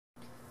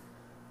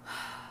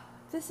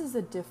This is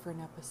a different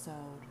episode.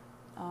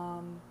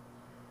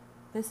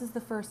 This is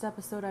the first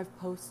episode I've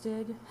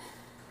posted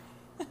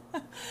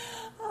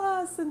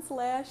since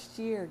last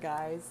year,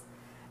 guys.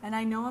 And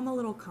I know I'm a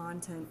little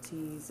content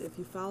tease. If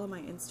you follow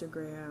my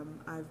Instagram,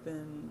 I've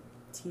been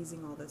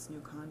teasing all this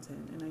new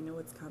content, and I know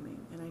it's coming.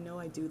 And I know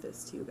I do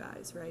this to you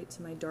guys, right?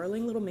 To my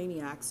darling little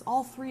maniacs,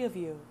 all three of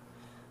you.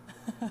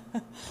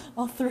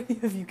 All three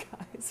of you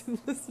guys who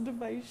listen to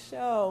my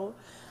show.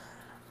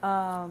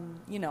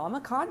 I'm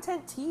a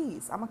content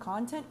tease. I'm a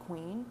content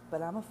queen,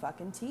 but I'm a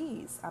fucking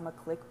tease. I'm a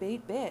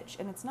clickbait bitch,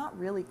 and it's not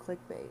really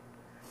clickbait.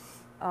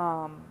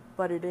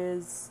 But it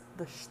is,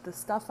 the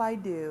stuff I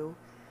do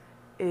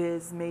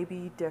is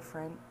maybe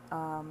different,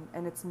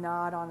 and it's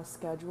not on a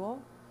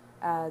schedule,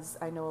 as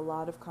I know a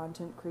lot of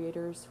content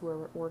creators who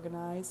are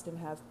organized and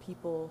have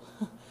people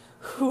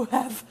who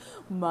have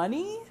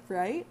money,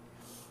 right?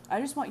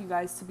 I just want you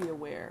guys to be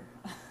aware.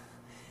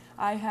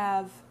 I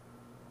have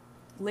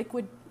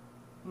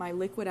my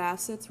liquid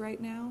assets right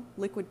now,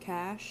 liquid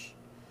cash.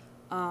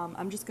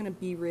 I'm just going to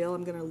be real.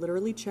 I'm going to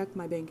literally check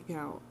my bank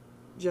account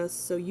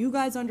just so you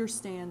guys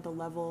understand the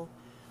level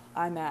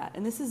I'm at.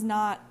 And this is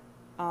not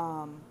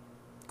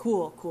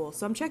cool.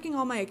 So I'm checking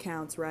all my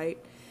accounts, right?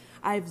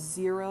 I have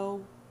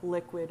 0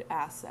 liquid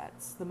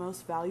assets. The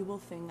most valuable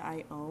thing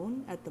I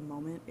own at the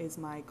moment is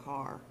my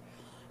car.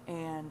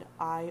 And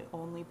I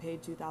only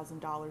paid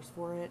 $2,000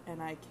 for it,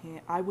 and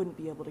I wouldn't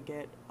be able to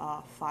get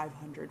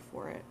 $500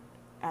 for it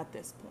at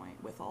this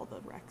point with all the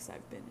wrecks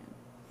I've been in.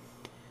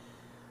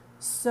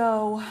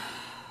 So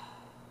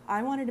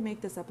I wanted to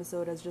make this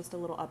episode as just a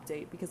little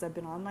update because I've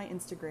been on my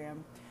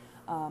Instagram.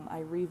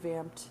 I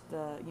revamped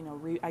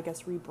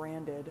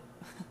rebranded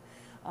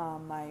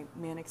my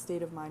Manic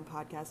State of Mind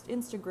podcast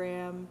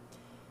Instagram,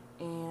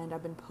 and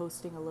I've been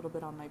posting a little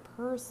bit on my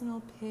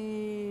personal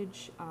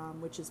page,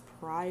 which is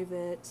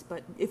private.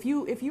 But if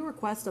you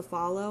request a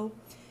follow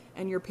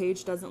and your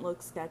page doesn't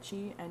look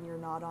sketchy and you're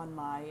not on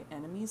my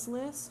enemies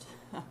list,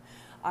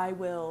 I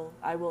will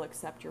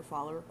accept your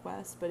follow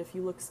request. But if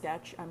you look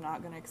sketch, I'm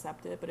not going to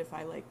accept it. But if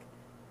I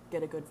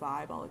get a good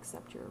vibe, I'll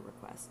accept your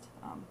request.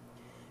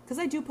 Because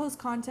I do post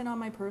content on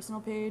my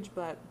personal page,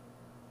 but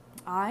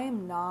I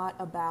am not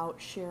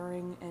about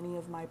sharing any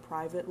of my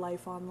private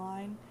life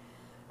online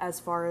as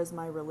far as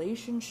my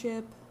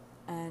relationship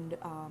and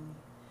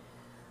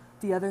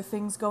the other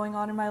things going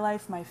on in my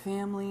life, my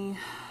family.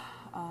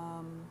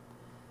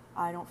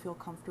 I don't feel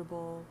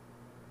comfortable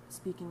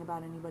speaking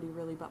about anybody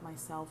really but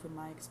myself and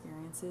my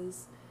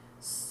experiences.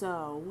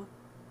 So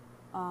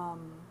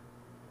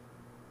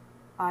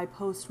I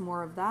post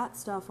more of that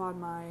stuff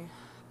on my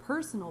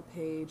personal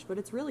page, but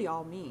it's really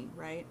all me,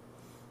 right?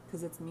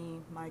 Because it's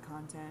me, my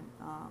content,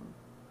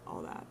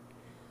 all that.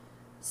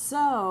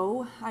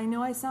 So I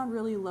know I sound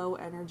really low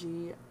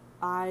energy.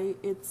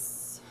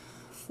 It's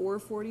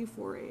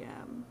 4:44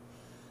 a.m.,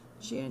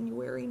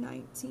 January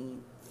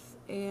 19th.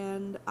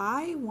 And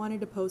I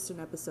wanted to post an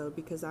episode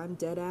because I'm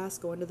dead ass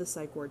going to the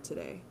psych ward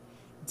today.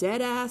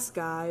 Dead ass,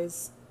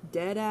 guys.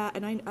 Dead ass.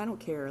 And I don't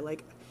care.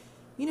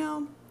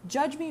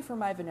 Judge me for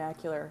my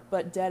vernacular,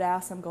 but dead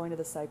ass, I'm going to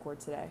the psych ward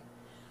today.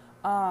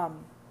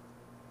 And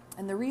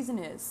the reason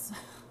is,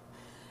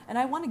 and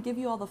I want to give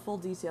you all the full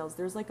details.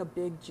 There's a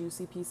big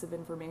juicy piece of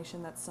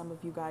information that some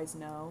of you guys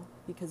know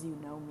because you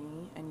know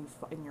me and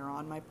you're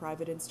on my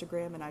private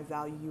Instagram, and I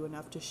value you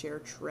enough to share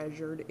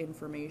treasured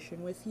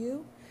information with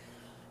you.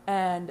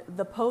 And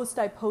the post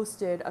I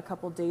posted a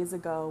couple days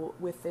ago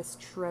with this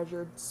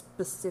treasured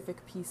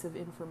specific piece of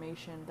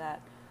information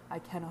that I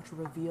cannot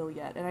reveal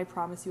yet. And I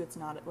promise you it's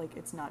not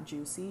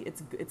juicy.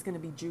 It's going to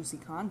be juicy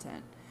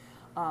content.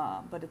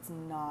 But it's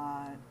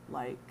not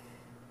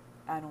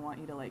I don't want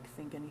you to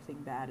think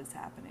anything bad is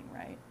happening,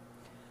 right?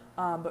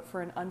 But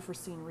for an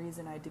unforeseen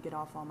reason, I had to get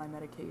off all my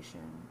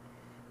medication.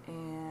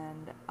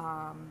 And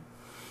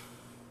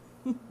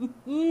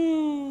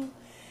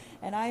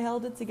and I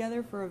held it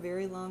together for a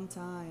very long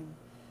time.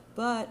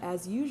 But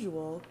as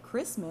usual,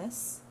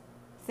 Christmas,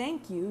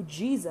 thank you,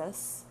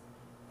 Jesus,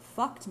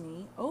 fucked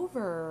me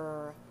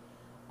over.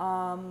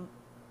 I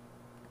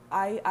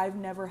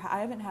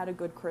haven't had a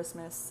good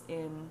Christmas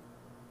in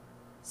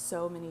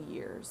so many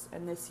years.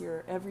 And this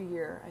year, every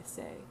year I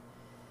say,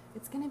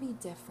 it's gonna be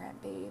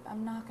different, babe.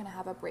 I'm not gonna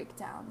have a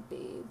breakdown,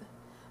 babe.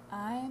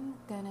 I'm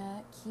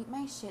gonna keep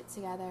my shit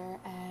together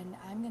and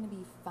I'm gonna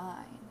be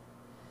fine.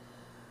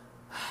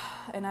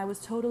 And I was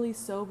totally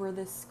sober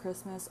this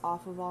Christmas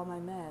off of all my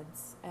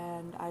meds,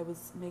 and I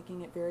was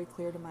making it very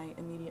clear to my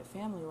immediate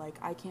family,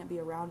 I can't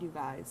be around you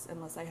guys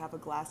unless I have a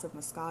glass of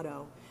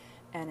Moscato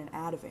and an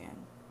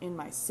Ativan in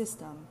my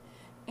system,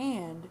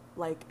 and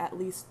at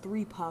least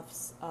 3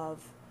 puffs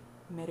of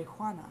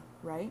marijuana,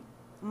 right?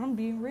 I'm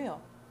being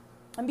real.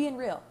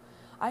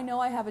 I know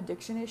I have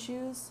addiction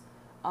issues,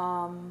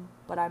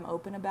 but I'm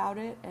open about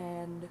it,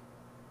 and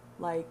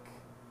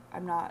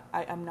I'm not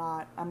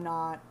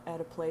at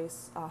a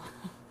place,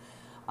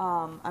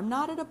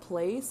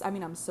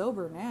 I'm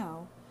sober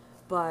now,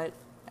 but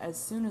as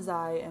soon as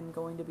I am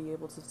going to be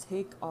able to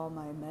take all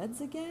my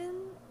meds again,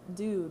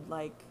 dude,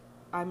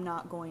 I'm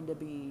not going to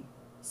be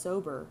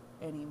sober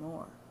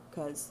anymore,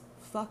 because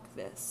fuck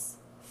this.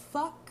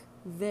 Fuck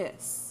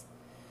this.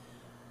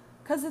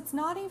 Because it's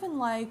not even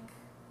like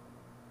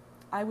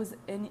I was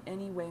in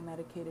any way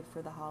medicated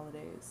for the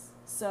holidays.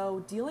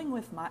 So dealing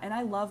with and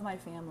I love my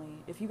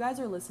family. If you guys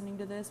are listening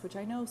to this, which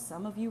I know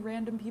some of you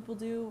random people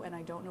do, and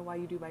I don't know why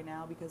you do by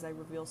now because I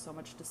reveal so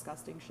much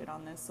disgusting shit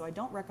on this, so I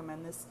don't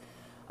recommend this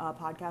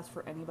podcast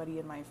for anybody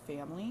in my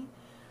family.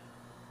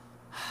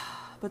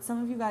 But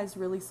some of you guys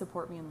really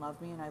support me and love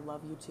me, and I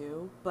love you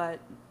too. But,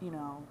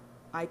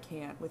 I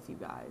can't with you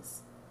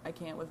guys. I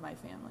can't with my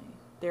family.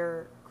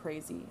 They're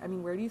crazy. I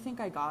mean, where do you think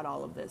I got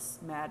all of this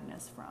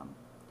madness from?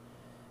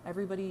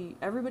 Everybody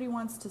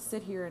wants to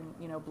sit here and,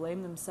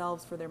 blame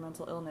themselves for their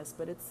mental illness,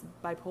 but it's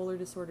bipolar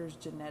disorder is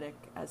genetic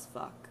as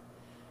fuck.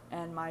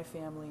 And my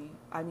family,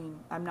 I mean,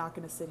 I'm not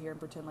going to sit here and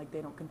pretend like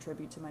they don't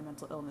contribute to my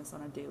mental illness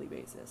on a daily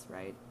basis,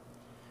 right?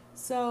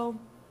 So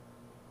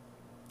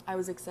I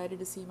was excited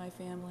to see my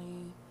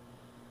family,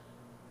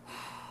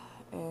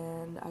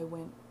 and I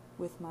went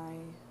with my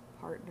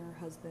partner,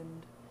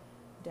 husband,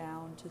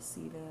 down to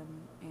see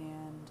them,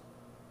 and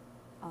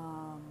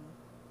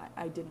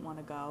I didn't want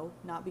to go,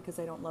 not because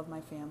I don't love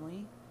my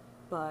family,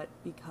 but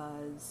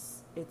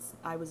because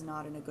I was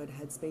not in a good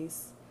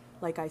headspace.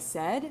 Like I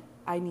said,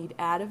 I need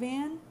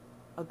Ativan,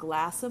 a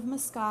glass of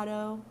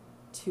Moscato,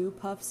 2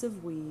 puffs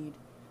of weed,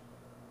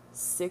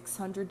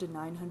 600 to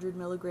 900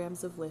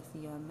 milligrams of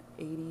lithium,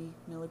 80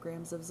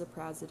 milligrams of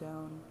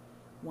ziprasidone,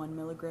 1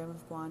 milligram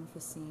of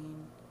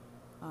guanfacine,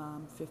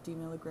 50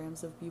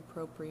 milligrams of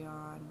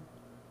bupropion,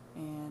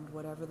 and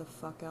whatever the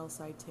fuck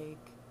else I take,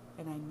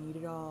 and I need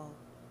it all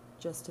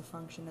just to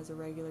function as a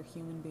regular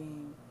human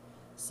being.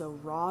 So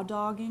raw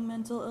dogging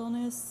mental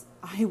illness,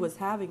 I was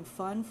having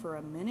fun for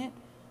a minute,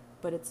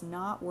 but it's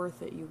not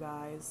worth it, you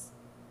guys.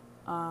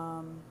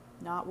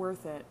 Not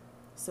worth it.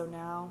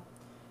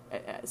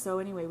 So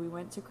anyway, we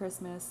went to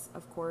Christmas,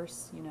 of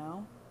course,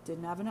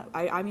 didn't have enough.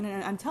 I mean,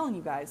 I'm telling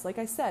you guys, like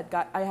I said,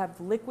 I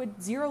have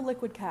zero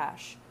liquid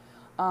cash.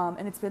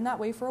 And it's been that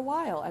way for a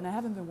while, and I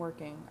haven't been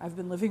working. I've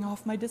been living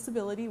off my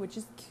disability, which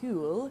is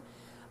cool.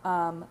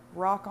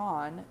 Rock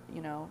on,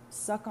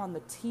 suck on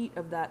the teat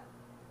of that,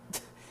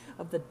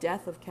 of the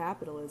death of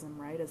capitalism,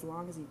 right? As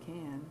long as you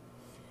can.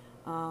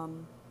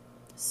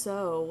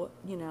 So,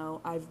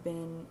 I've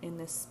been in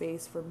this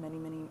space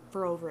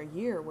for over a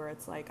year where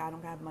it's like, I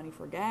don't have money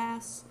for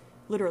gas,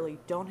 literally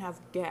don't have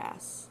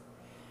gas.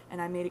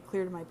 And I made it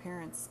clear to my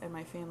parents and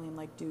my family, I'm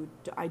like, dude,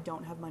 I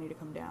don't have money to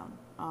come down.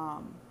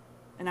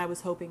 And I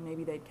was hoping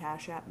maybe they'd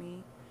cash at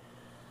me.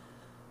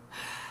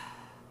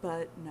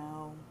 But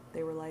no,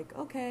 they were like,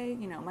 okay,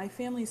 my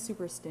family's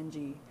super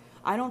stingy.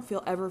 I don't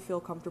ever feel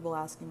comfortable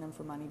asking them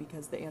for money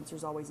because the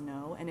answer's always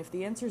no. And if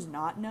the answer's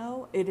not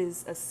no, it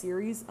is a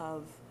series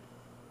of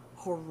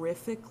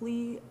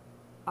horrifically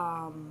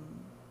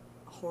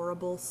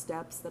horrible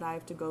steps that I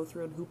have to go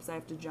through and hoops I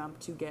have to jump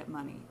to get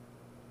money.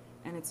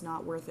 And it's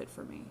not worth it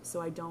for me.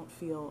 So I don't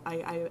feel,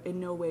 I in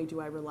no way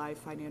do I rely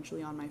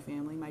financially on my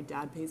family. My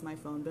dad pays my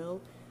phone bill,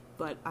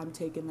 but I'm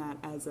taking that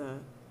as a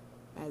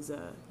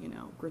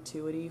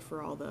gratuity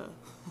for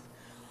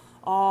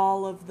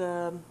all of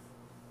the,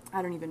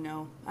 I don't even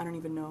know,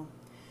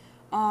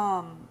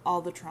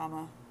 all the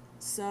trauma.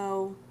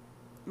 So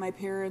my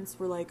parents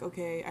were like,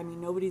 okay, I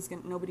mean,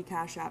 nobody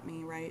cash at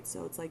me, right?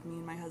 So it's like me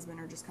and my husband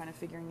are just kind of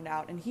figuring it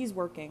out, and he's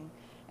working,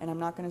 and I'm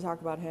not going to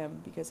talk about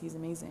him because he's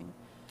amazing,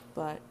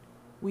 but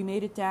we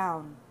made it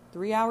down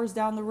 3 hours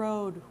down the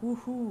road.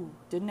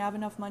 Didn't have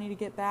enough money to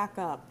get back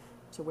up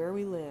to where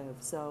we live.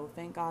 So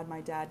thank God my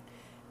dad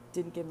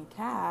didn't give me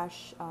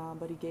cash,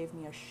 but he gave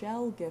me a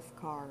Shell gift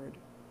card.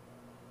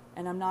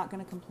 And I'm not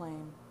going to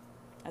complain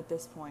at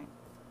this point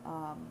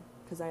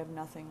because I have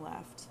nothing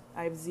left.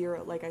 I have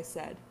zero, like I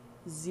said,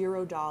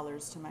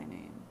 $0 to my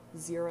name,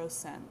 0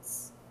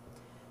 cents.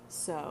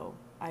 So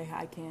I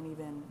can't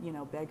even,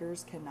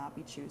 beggars cannot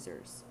be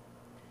choosers.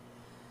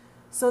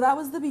 So that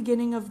was the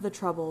beginning of the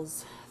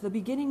troubles. The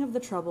beginning of the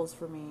troubles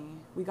for me.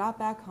 We got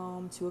back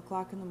home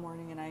 2:00 in the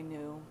morning, and I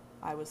knew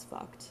I was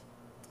fucked.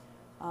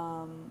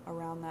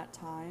 Around that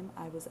time,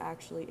 I was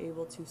actually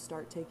able to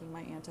start taking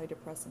my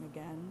antidepressant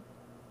again.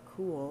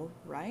 Cool,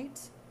 right?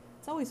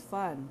 It's always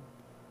fun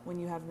when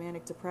you have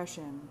manic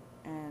depression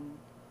and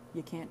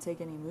you can't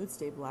take any mood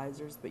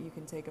stabilizers, but you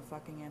can take a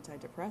fucking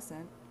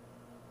antidepressant.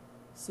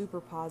 Super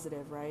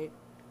positive, right?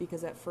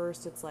 Because at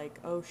first it's like,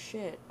 oh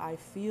shit, I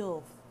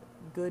feel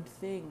good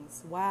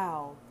things.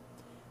 Wow.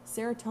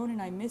 Serotonin,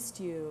 I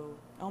missed you.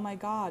 Oh my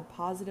God,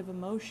 positive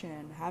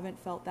emotion. Haven't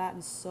felt that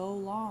in so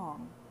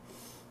long.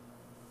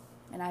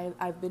 And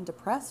I've been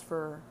depressed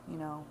for,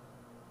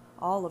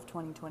 all of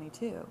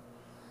 2022.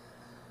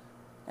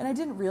 And I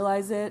didn't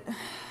realize it,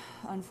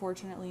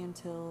 unfortunately,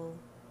 until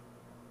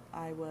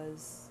I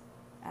was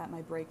at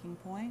my breaking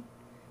point.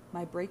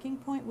 My breaking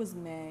point was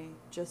May,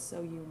 just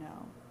so you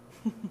know.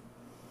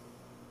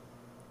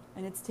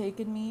 And it's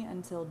taken me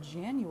until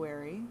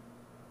January.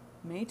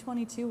 May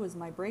 2022 was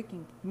my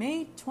breaking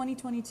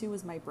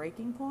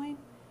point,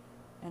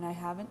 and I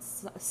haven't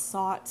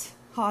sought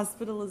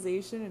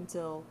hospitalization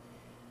until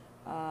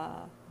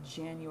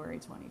January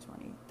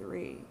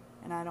 2023.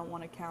 And I don't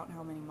want to count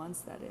how many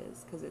months that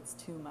is because it's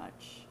too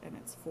much, and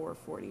it's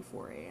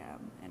 4:44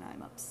 a.m. and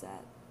I'm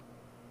upset.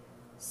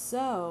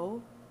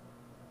 So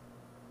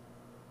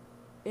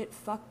it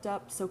fucked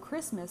up. So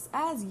Christmas,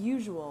 as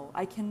usual,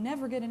 I can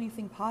never get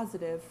anything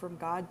positive from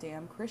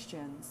goddamn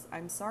Christians.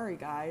 I'm sorry,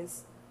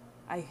 guys.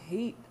 I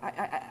hate,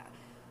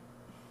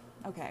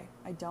 okay,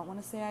 I don't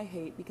want to say I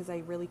hate because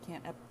I really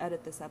can't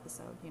edit this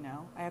episode, you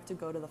know? I have to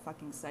go to the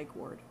fucking psych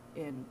ward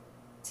in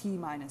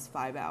T-minus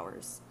 5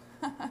 hours.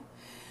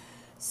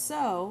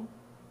 So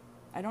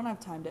I don't have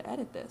time to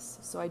edit this.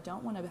 So I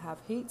don't want to have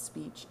hate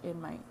speech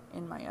in my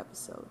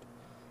episode.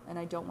 And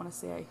I don't want to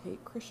say I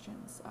hate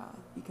Christians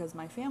because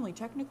my family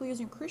technically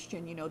isn't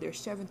Christian. You know, they're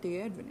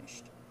Seventh-day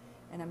Adventist.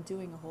 And I'm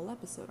doing a whole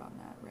episode on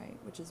that, right?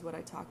 Which is what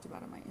I talked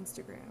about on my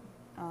Instagram.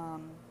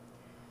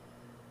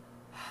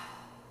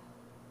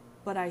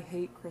 But I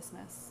hate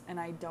Christmas. And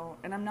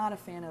I'm not a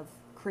fan of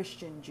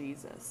Christian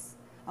Jesus.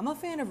 I'm a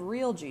fan of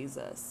real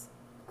Jesus.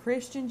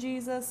 Christian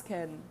Jesus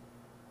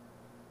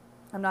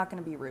I'm not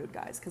going to be rude,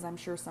 guys, because I'm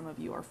sure some of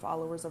you are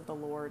followers of the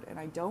Lord, and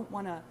I don't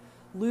want to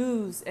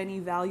lose any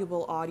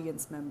valuable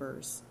audience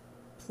members.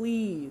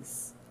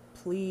 Please,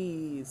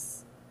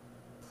 please,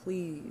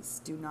 please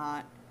do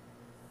not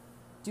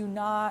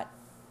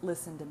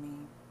listen to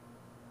me.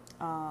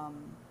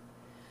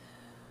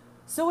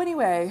 So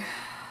anyway,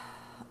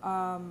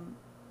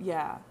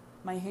 yeah,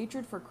 my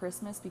hatred for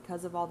Christmas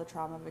because of all the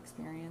trauma I've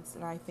experienced,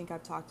 and I think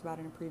I've talked about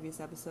it in previous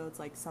episodes,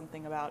 like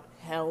something about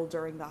hell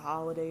during the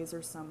holidays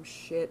or some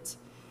shit.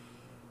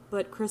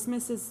 But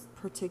Christmas is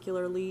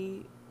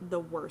particularly the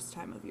worst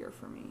time of year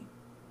for me.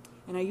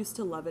 And I used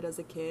to love it as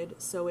a kid,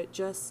 so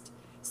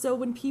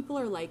when people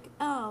are like,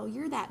 oh,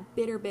 you're that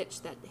bitter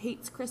bitch that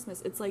hates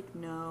Christmas, it's like,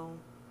 no,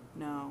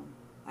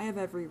 I have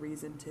every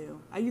reason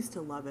to. I used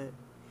to love it.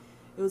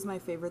 It was my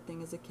favorite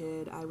thing as a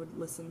kid. I would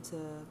listen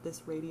to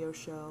this radio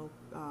show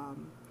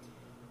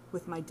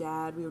with my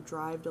dad. We would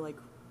drive to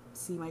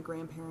see my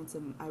grandparents,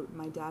 and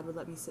my dad would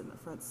let me sit in the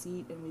front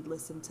seat, and we'd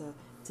listen to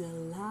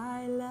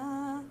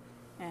Delilah,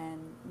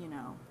 and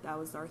that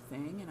was our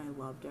thing, and I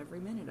loved every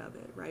minute of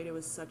it. Right? It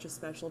was such a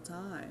special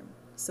time.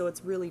 So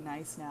it's really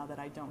nice now that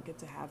I don't get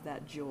to have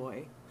that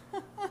joy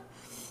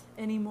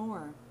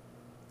anymore,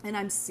 and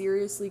I'm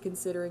seriously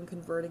considering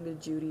converting to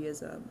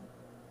Judaism.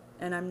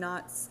 And I'm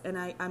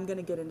going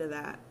to get into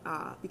that,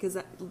 because,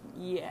 I'm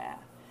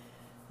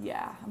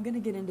going to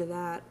get into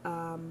that,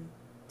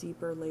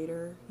 deeper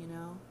later,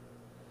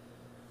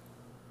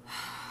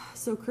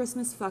 So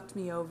Christmas fucked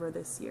me over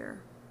this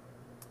year.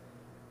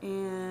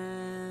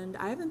 And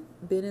I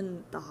haven't been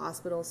in the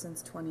hospital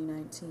since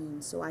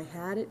 2019, so I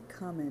had it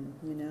coming,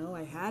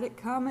 I had it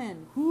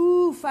coming.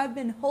 Oof, I've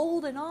been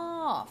holding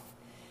off.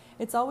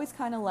 It's always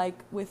kind of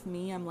like, with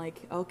me, I'm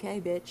like, okay,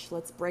 bitch,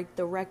 let's break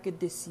the record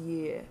this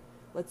year.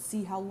 Let's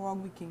see how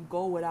long we can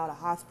go without a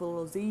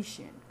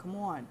hospitalization. Come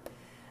on.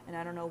 And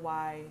I don't know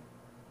why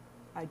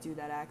I do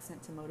that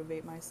accent to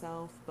motivate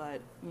myself,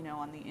 but,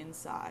 on the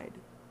inside,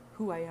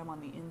 who I am on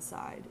the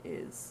inside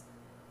is,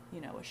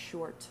 a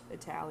short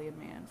Italian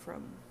man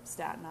from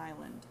Staten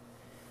Island.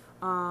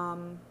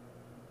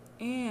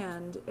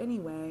 And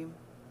anyway,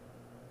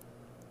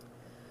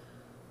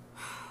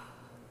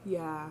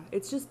 yeah,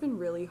 it's just been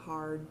really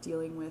hard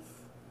dealing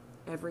with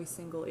every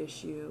single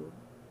issue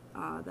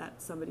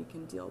that somebody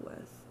can deal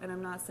with. And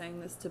I'm not saying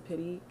this to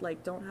pity,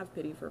 don't have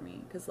pity for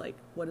me, because,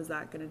 what is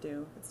that going to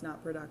do? It's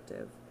not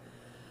productive.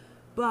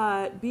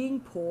 But being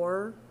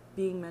poor,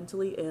 being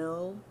mentally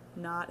ill,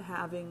 not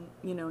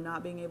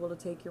being able to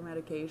take your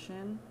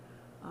medication,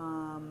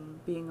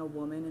 being a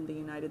woman in the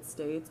United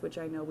States, which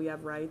I know we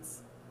have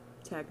rights,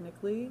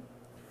 technically,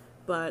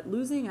 but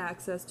losing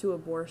access to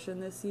abortion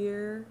this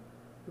year,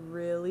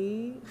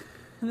 really,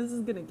 this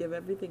is going to give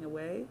everything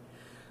away,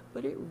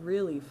 but it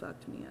really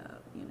fucked me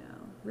up,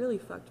 really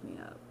fucked me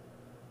up.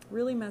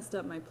 Really messed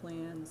up my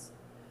plans,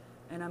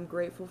 and I'm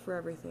grateful for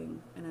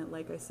everything. And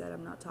like I said,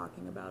 I'm not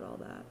talking about all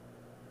that.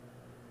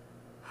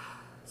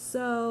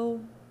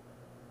 So,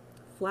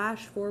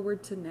 flash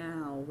forward to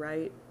now,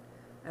 right?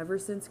 Ever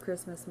since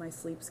Christmas, my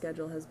sleep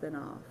schedule has been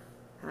off.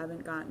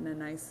 Haven't gotten a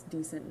nice,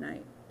 decent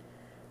night.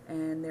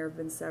 And there have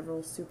been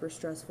several super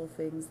stressful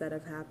things that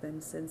have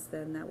happened since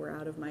then that were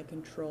out of my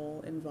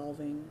control,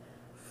 involving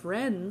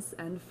friends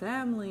and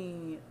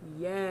family.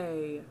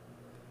 Yay.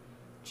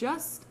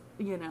 Just,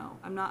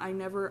 I'm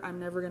never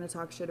going to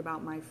talk shit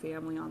about my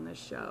family on this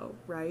show,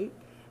 right?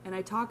 And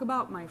I talk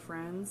about my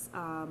friends,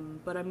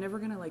 but I'm never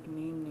going to,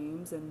 name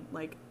names, and,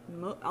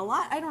 a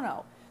lot, I don't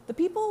know. The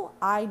people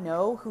I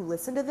know who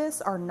listen to this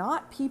are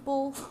not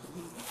people,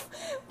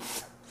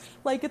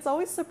 it's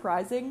always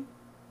surprising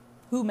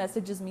who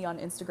messages me on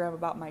Instagram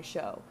about my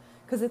show,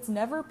 because it's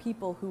never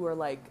people who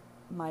are,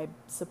 my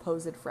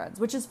supposed friends,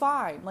 which is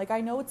fine. I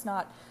know it's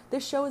not,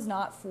 this show is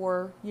not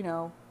for,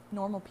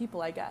 normal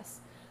people, I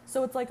guess.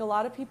 So it's a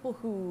lot of people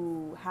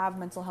who have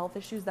mental health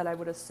issues that I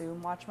would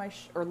assume watch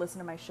or listen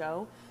to my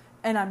show.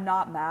 And I'm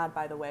not mad,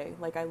 by the way.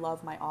 I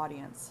love my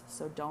audience.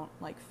 So don't,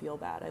 feel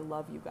bad. I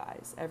love you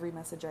guys. Every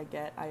message I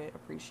get, I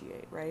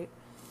appreciate, right?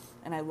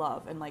 and I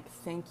love. And like,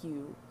 thank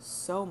you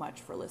so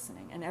much for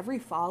listening. And every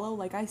follow,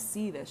 like, I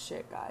see this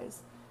shit,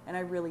 guys, and I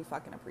really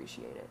fucking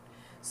appreciate it.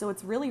 So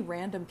it's really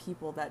random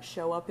people that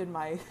show up in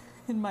my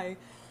in my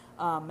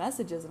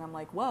messages, and I'm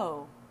like,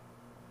 whoa,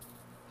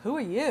 who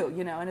are you?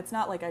 You know, and it's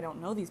not like I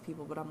don't know these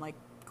people, but I'm like,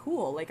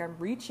 cool, like I'm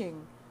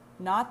reaching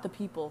not the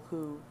people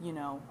who, you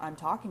know, I'm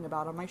talking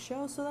about on my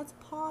show, so that's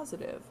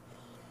positive.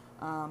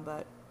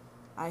 But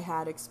I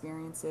had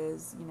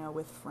experiences, you know,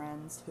 with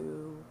friends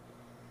who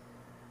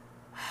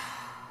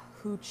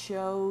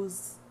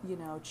chose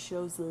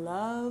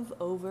love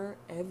over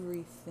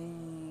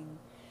everything.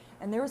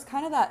 And there was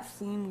kind of that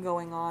theme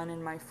going on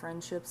in my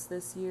friendships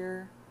this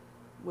year,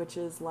 which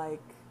is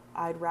like,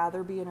 I'd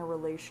rather be in a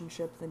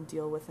relationship than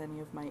deal with any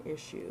of my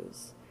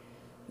issues,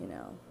 you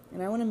know.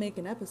 And I want to make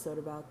an episode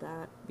about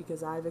that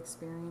because I've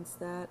experienced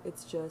that.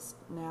 It's just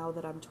now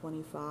that I'm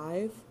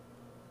 25,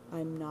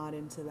 I'm not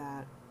into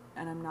that.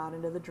 And I'm not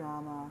into the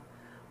drama.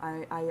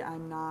 I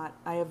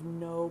have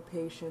no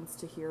patience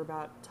to hear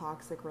about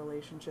toxic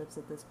relationships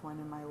at this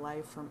point in my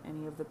life from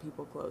any of the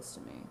people close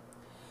to me.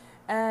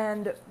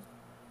 And,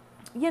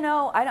 you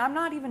know, I'm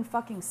not even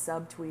fucking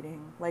subtweeting.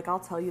 Like, I'll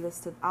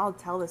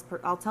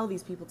tell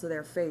these people to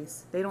their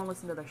face. They don't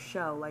listen to the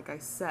show, like I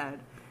said,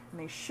 and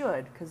they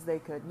should, because they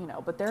could, you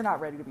know, but they're not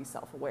ready to be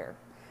self-aware.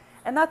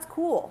 And that's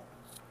cool.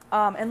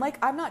 And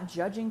like, I'm not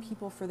judging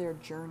people for their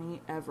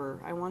journey ever.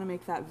 I want to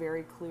make that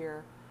very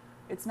clear.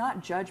 It's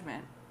not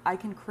judgment. I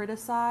can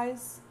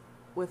criticize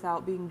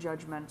without being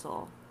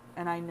judgmental.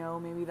 And I know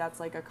maybe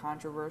that's like a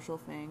controversial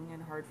thing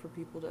and hard for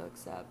people to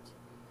accept.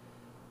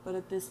 But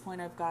at this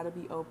point, I've got to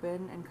be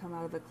open and come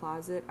out of the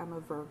closet. I'm a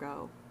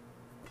Virgo.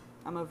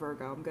 I'm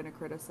going to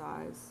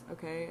criticize,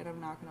 okay? And I'm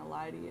not going to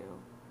lie to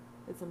you.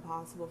 It's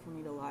impossible for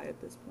me to lie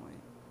at this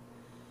point.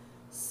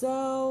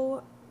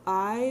 So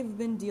I've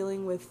been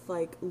dealing with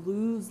like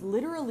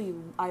literally,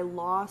 I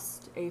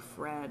lost a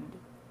friend.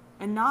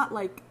 And not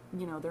like,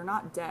 you know, they're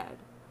not dead.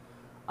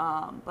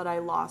 But I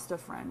lost a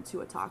friend to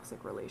a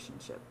toxic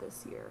relationship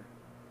this year.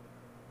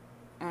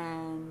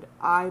 And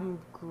I'm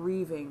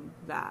grieving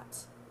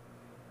that.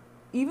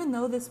 Even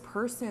though this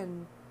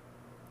person,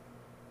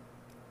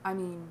 I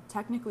mean,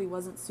 technically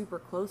wasn't super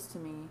close to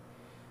me,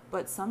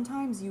 but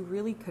sometimes you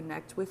really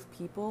connect with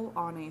people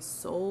on a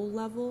soul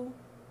level.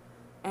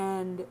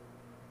 And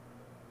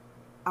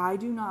I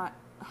do not,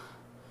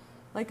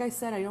 like I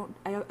said, I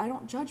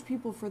don't judge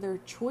people for their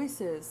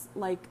choices.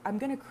 Like, I'm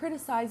going to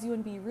criticize you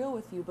and be real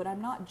with you, but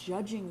I'm not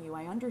judging you.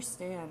 I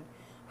understand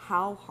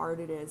how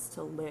hard it is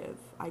to live.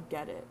 I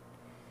get it.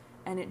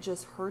 And it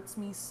just hurts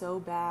me so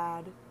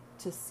bad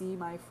to see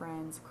my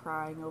friends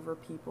crying over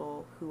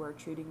people who are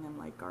treating them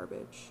like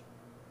garbage.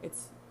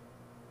 It's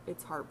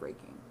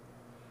heartbreaking.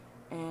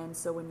 And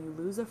so when you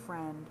lose a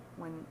friend,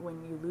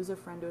 when you lose a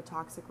friend to a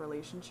toxic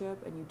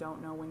relationship and you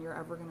don't know when you're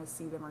ever going to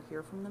see them or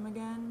hear from them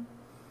again,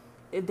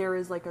 there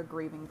is like a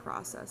grieving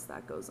process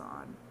that goes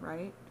on,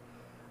 right?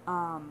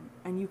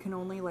 And you can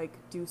only like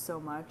do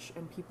so much,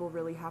 and people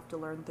really have to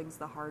learn things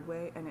the hard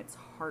way, and it's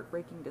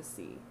heartbreaking to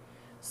see.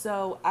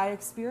 So I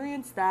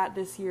experienced that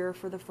this year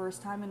for the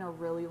first time in a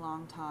really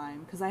long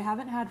time, because I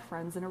haven't had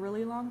friends in a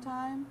really long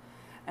time,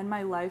 and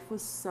my life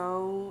was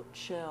so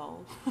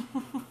chill.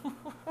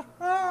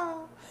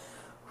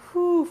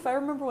 Whew, I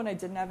remember when I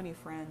didn't have any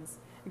friends,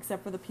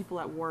 except for the people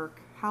at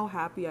work, how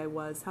happy I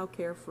was, how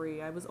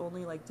carefree. I was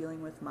only like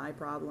dealing with my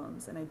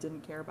problems, and I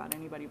didn't care about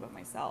anybody but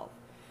myself.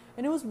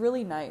 And it was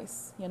really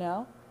nice, you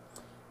know?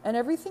 And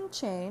everything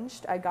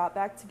changed. I got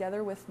back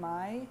together with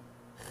my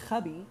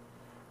hubby,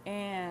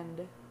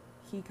 and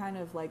he kind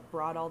of like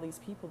brought all these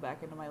people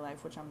back into my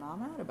life, which I'm not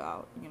mad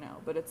about, you know?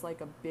 But it's like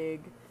a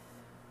big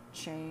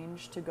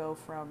change to go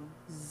from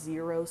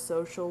zero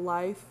social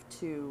life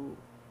to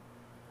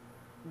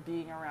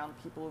being around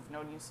people who've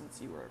known you since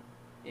you were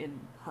in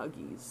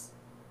Huggies.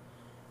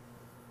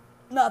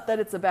 Not that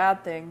it's a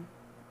bad thing.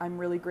 I'm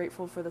really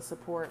grateful for the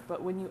support,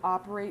 but when you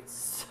operate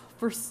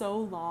for so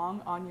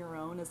long on your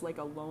own as like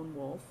a lone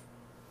wolf,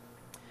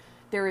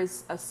 there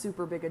is a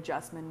super big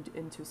adjustment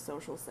into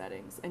social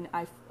settings. And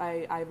I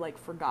like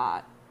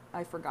forgot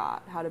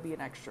how to be an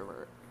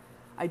extrovert.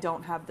 I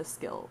don't have the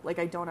skill. Like,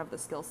 I don't have the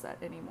skill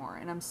set anymore.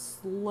 And I'm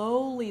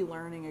slowly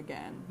learning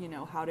again, you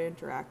know, how to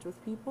interact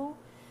with people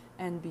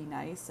and be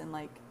nice and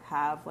like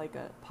have like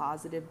a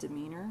positive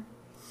demeanor.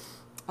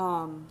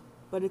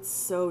 But it's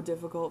so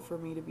difficult for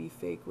me to be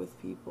fake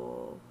with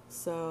people.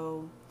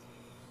 So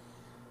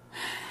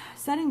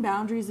setting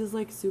boundaries is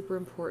like super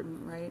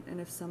important, right?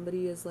 And if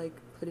somebody is like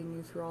putting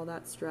you through all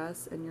that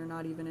stress and you're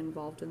not even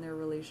involved in their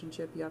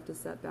relationship, you have to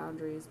set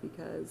boundaries,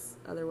 because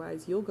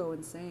otherwise you'll go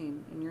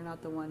insane and you're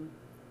not the one,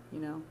 you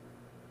know,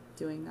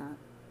 doing that.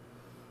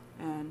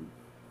 And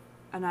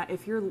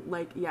if you're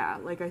like, yeah,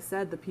 like I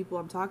said, the people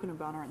I'm talking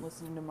about aren't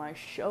listening to my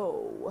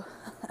show.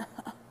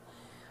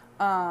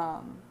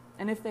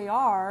 And if they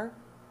are,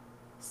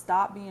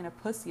 stop being a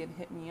pussy and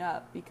hit me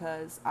up,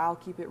 because I'll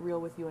keep it real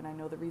with you, and I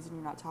know the reason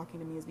you're not talking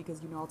to me is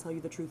because you know I'll tell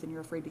you the truth and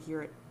you're afraid to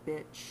hear it,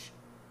 bitch.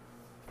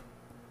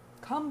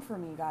 Come for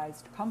me,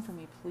 guys. Come for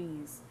me,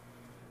 please.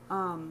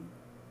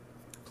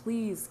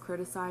 please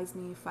criticize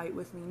me, fight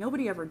with me.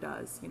 Nobody ever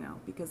does, you know,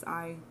 because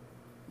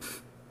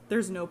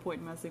there's no point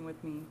in messing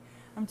with me.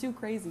 I'm too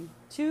crazy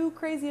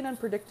and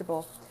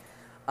unpredictable.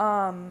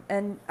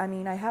 And I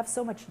mean, I have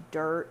so much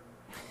dirt,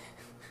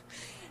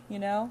 you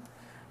know?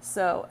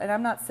 So, and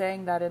I'm not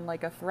saying that in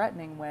like a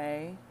threatening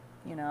way,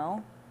 you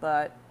know,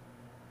 but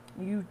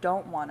you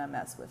don't want to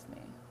mess with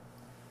me.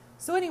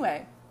 So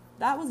anyway,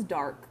 that was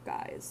dark,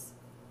 guys.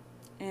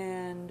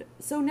 And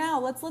so now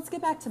let's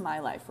get back to my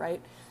life,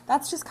 right?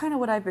 That's just kind of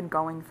what I've been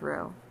going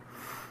through.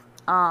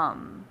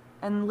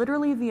 And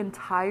literally the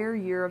entire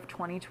year of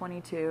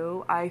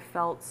 2022, I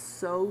felt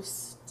so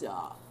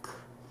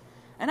stuck.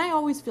 And I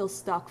always feel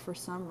stuck for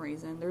some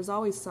reason. There's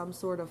always some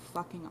sort of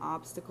fucking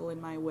obstacle in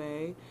my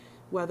way.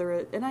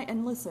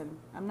 And listen,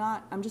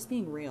 I'm just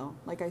being real.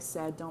 Like I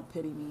said, don't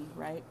pity me,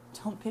 right?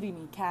 Don't pity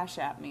me, cash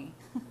at me.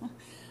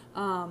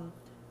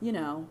 You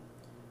know,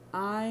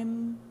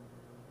 I'm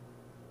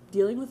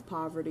dealing with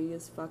poverty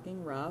is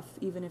fucking rough,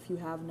 even if you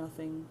have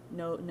nothing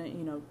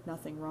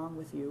wrong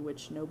with you,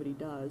 which nobody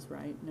does,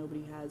 right?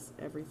 Nobody has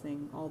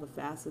everything, all the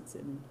facets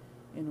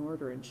in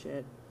order and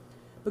shit.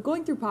 But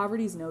going through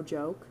poverty is no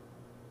joke.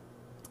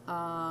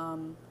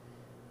 And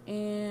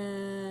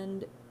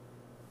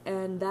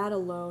that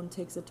alone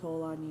takes a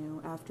toll on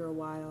you after a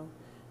while,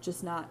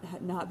 just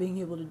not being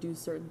able to do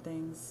certain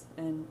things.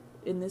 And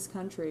in this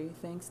country,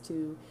 thanks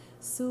to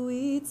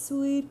sweet,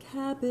 sweet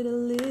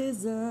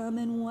capitalism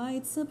and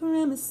white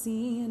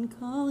supremacy and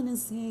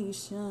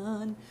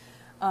colonization,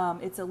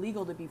 it's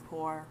illegal to be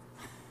poor.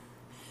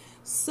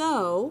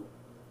 So,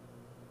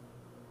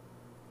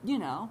 you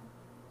know,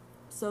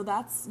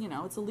 that's, you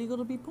know, it's illegal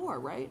to be poor,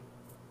 right?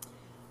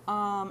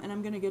 And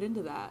I'm going to get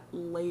into that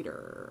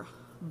later,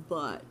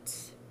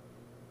 but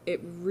it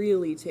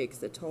really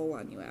takes a toll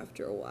on you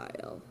after a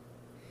while.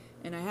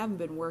 And I haven't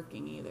been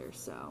working either,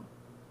 so,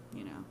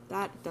 you know,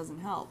 that doesn't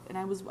help. And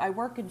I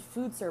work in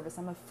food service.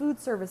 I'm a food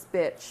service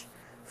bitch.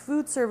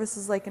 Food service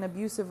is like an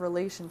abusive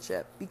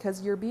relationship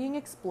because you're being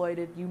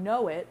exploited, you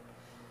know it.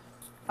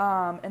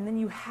 And then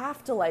you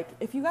have to, like,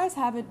 if you guys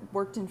haven't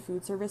worked in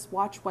food service,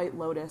 watch White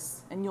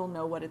Lotus and you'll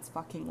know what it's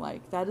fucking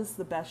like. That is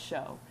the best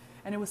show.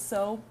 And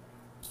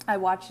I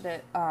watched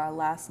it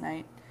last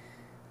night.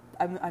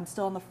 I'm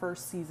still in the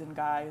first season,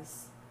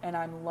 guys, and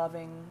I'm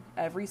loving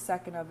every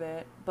second of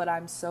it, but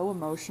I'm so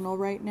emotional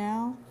right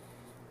now.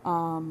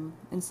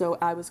 And so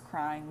I was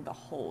crying the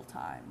whole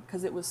time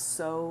because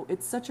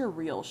it's such a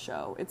real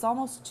show. It's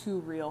almost too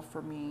real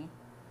for me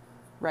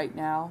right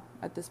now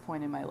at this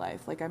point in my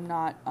life. Like, I'm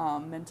not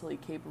mentally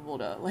capable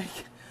to,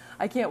 like,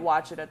 I can't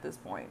watch it at this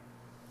point.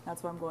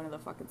 That's why I'm going to the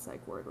fucking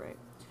psych ward, right?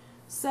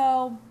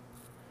 So,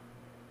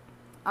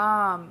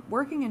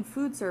 working in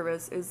food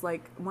service is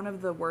like one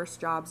of the worst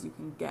jobs you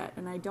can get.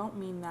 And I don't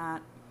mean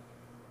that,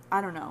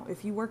 I don't know.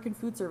 If you work in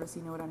food service,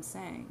 you know what I'm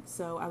saying.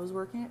 So I was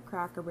working at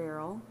Cracker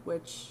Barrel,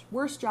 which,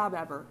 worst job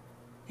ever,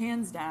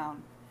 hands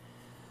down.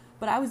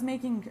 But I was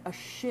making a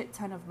shit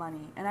ton of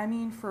money. And I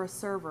mean, for a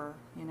server,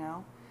 you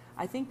know,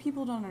 I think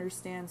people don't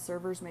understand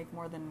servers make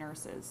more than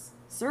nurses.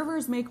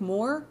 Servers make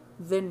more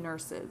than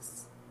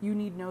nurses. You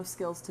need no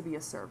skills to be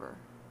a server.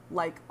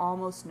 Like,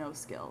 almost no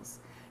skills.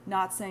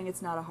 Not saying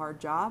it's not a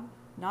hard job.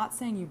 Not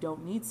saying you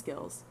don't need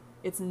skills.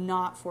 It's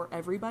not for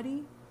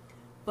everybody.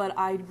 But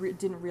I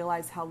didn't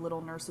realize how little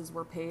nurses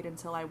were paid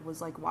until I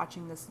was, like,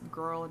 watching this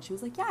girl. And she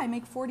was like, yeah, I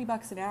make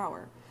 $40 an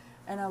hour.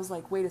 And I was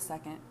like, wait a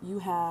second. You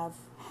have...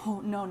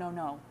 Oh,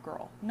 no,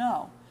 girl.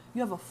 No.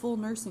 You have a full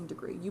nursing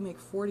degree. You make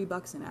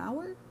 $40 an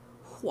hour?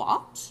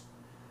 What?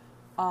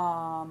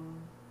 I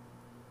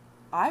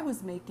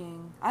was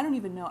making... I don't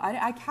even know.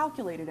 I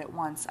calculated it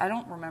once. I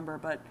don't remember,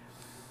 but...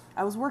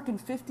 I was working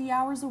 50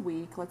 hours a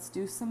week. Let's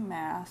do some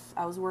math.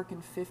 I was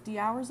working 50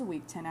 hours a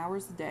week, 10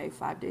 hours a day,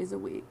 5 days a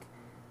week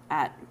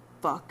at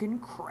fucking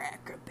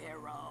Cracker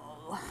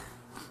Barrel.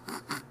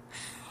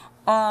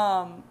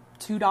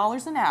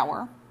 $2 an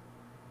hour.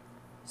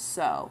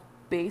 So,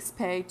 base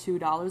pay,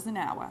 $2 an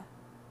hour.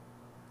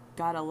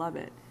 Gotta love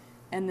it.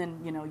 And then,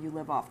 you know, you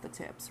live off the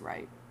tips,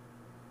 right?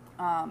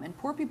 And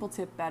poor people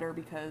tip better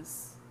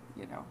because,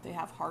 you know, they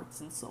have hearts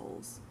and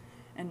souls.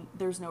 And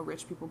there's no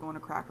rich people going to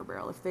Cracker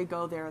Barrel. If they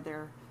go there,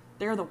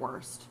 they're the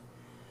worst.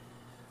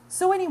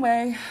 So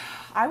anyway,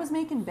 I was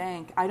making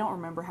bank. I don't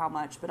remember how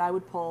much, but I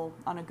would pull,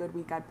 on a good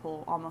week, I'd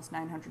pull almost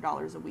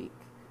 $900 a week,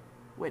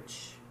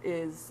 which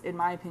is, in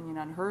my opinion,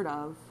 unheard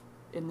of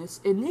in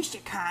this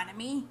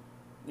economy.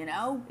 You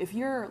know, if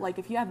you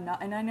have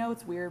not, and I know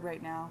it's weird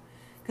right now,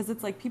 because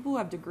it's like people who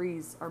have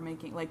degrees are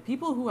making, like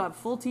people who have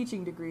full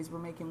teaching degrees were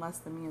making less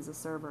than me as a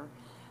server.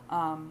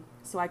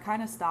 So I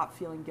kind of stopped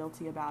feeling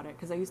guilty about it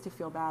because I used to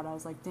feel bad. I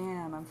was like,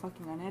 damn, I'm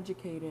fucking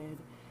uneducated,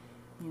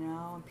 you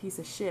know, I'm a piece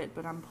of shit,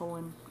 but I'm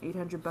pulling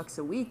 $800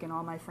 a week and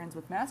all my friends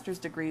with master's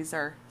degrees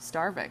are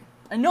starving.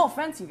 And no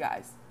offense, you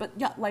guys, but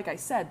yeah, like I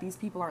said, these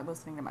people aren't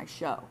listening to my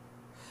show.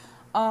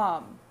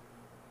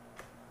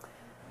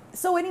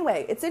 So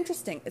anyway, it's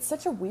interesting. It's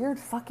such a weird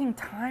fucking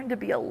time to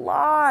be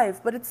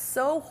alive, but it's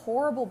so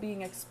horrible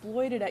being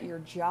exploited at your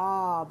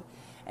job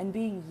and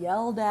being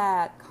yelled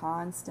at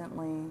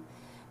constantly.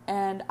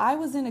 And I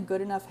was in a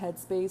good enough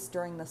headspace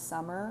during the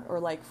summer, or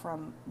like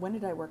from, when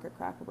did I work at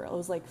Cracker Barrel? It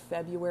was like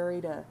February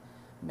to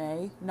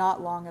May,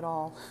 not long at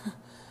all.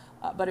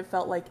 But it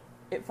felt like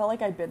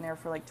I'd been there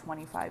for like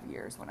 25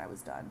 years when I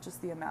was done,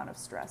 just the amount of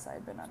stress I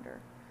had been under.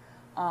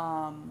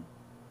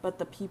 But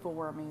the people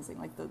were amazing.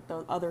 Like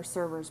the other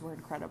servers were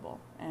incredible.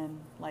 And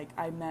like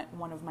I met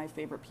one of my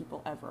favorite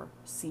people ever,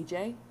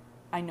 CJ.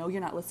 I know you're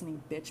not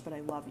listening, bitch, but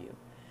I love you.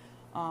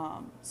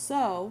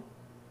 So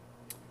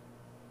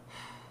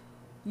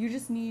you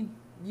just need,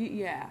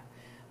 yeah.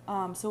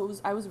 So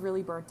I was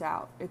really burnt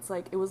out.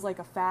 It was like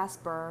a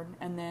fast burn,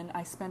 and then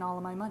I spent all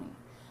of my money.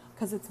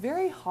 Because it's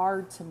very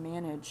hard to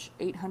manage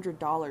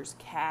 $800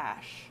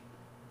 cash.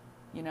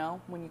 You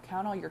know, when you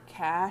count all your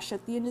cash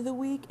at the end of the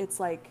week, it's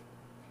like,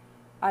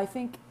 I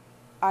think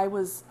I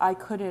was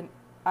not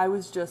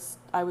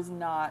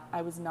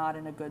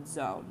in a good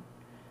zone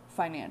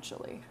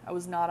financially. I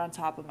was not on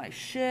top of my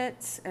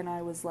shit, and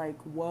I was like,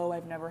 whoa,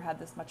 I've never had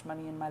this much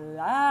money in my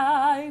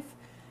life.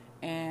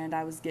 And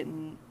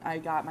I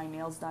got my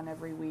nails done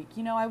every week.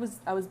 You know, I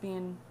was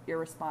being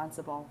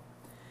irresponsible.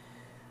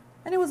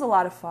 And it was a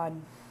lot of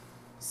fun.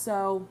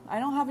 So I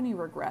don't have any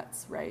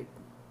regrets, right?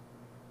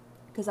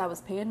 Because I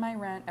was paying my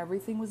rent,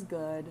 everything was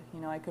good. You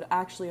know, I could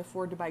actually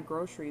afford to buy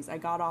groceries. I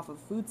got off of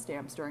food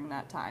stamps during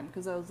that time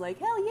because I was like,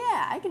 hell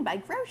yeah, I can buy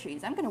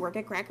groceries. I'm going to work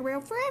at Cracker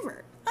Barrel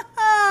forever.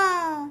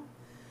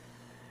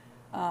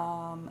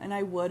 And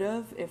I would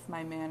have if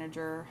my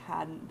manager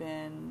hadn't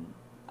been,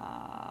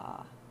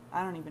 I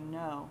don't even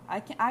know.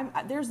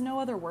 There's no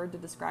other word to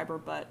describe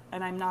her,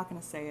 and I'm not going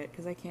to say it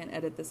because I can't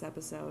edit this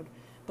episode.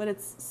 But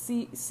it's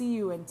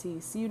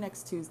CUNT, see you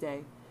next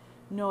Tuesday.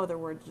 No other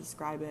word to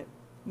describe it.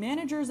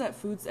 Managers at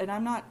foods, and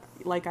I'm not,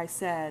 like I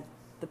said,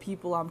 the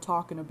people I'm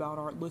talking about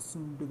aren't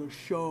listening to the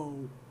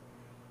show.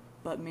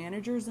 But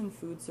managers in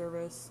food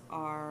service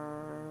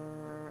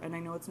are, and I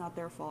know it's not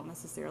their fault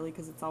necessarily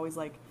because it's always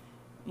like,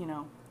 you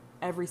know,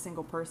 every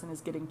single person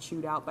is getting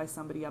chewed out by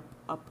somebody up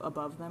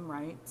above them,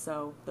 right?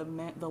 So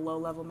the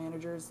low-level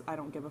managers, I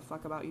don't give a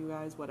fuck about you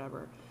guys,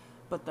 whatever.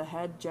 But the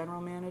head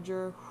general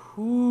manager,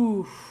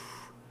 whew,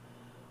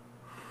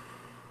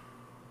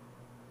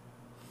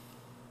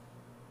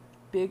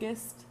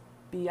 biggest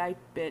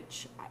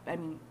bitch. I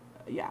mean,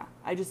 yeah,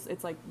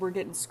 it's like we're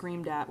getting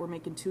screamed at. We're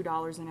making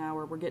 $2 an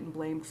hour. We're getting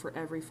blamed for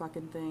every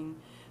fucking thing.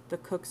 The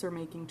cooks are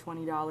making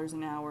 $20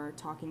 an hour,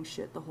 talking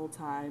shit the whole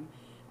time,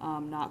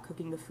 not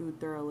cooking the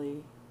food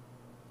thoroughly.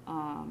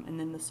 And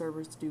then the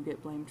servers do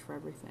get blamed for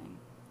everything.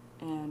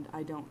 And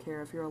I don't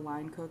care if you're a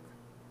line cook,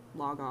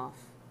 log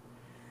off.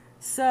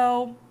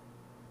 So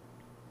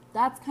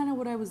that's kind of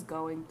what I was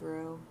going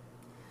through.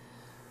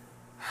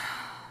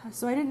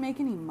 So I didn't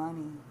make any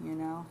money, you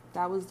know.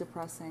 That was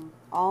depressing.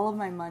 All of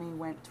my money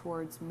went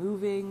towards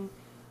moving,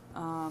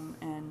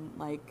 and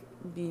like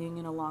being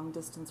in a long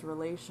distance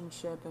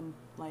relationship, and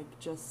like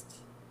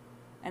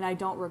and I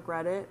don't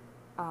regret it.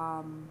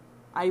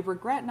 I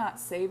regret not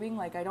saving.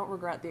 Like I don't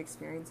regret the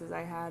experiences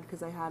I had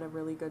because I had a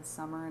really good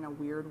summer in a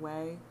weird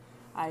way.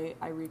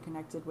 I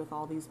reconnected with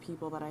all these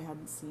people that I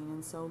hadn't seen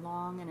in so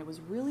long, and it was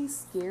really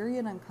scary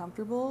and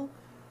uncomfortable.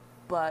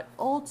 But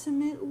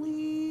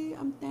ultimately,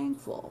 I'm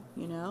thankful,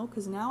 you know,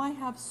 because now I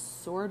have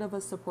sort of a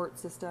support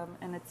system,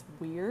 and it's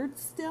weird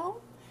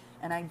still,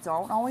 and I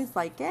don't always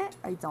like it.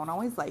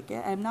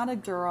 I'm not a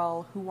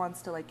girl who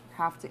wants to, like,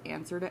 have to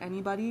answer to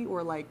anybody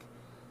or, like,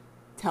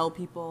 tell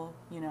people,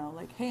 you know,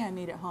 like, hey, I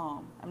made it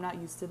home. I'm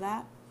not used to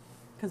that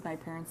because my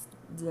parents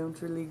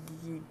don't really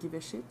give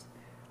a shit.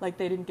 Like,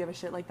 they didn't give a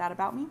shit like that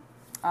about me.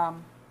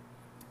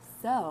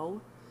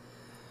 So...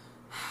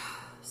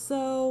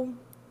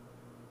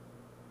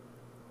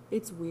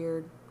 It's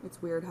weird.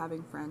 It's weird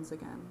having friends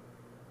again.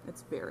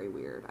 It's very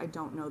weird. I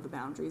don't know the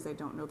boundaries. I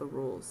don't know the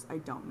rules. I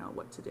don't know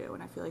what to do.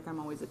 And I feel like I'm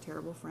always a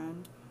terrible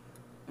friend.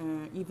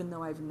 Even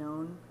though I've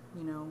known,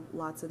 you know,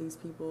 lots of these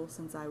people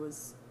since I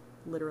was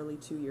literally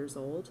 2 years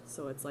old.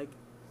 So it's like,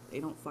 they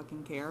don't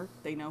fucking care.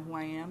 They know who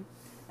I am.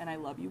 And I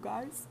love you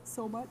guys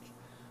so much.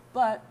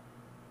 But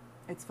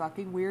it's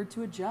fucking weird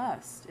to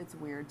adjust. It's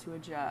weird to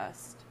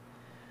adjust.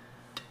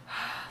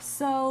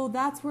 So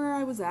that's where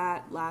I was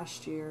at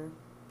last year.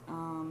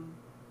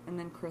 And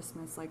then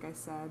Christmas, like I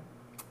said.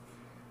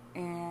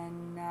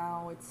 And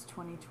now it's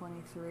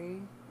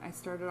 2023. I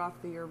started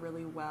off the year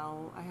really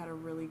well. I had a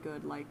really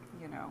good, like,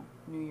 you know,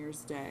 New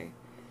Year's Day.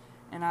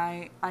 And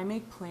I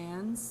make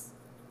plans,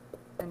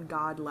 and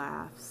God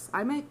laughs.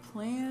 I make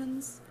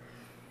plans,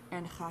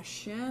 and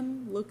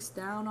Hashem looks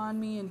down on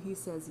me, and he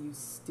says, you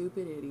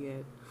stupid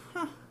idiot.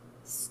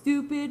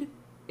 Stupid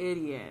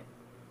idiot.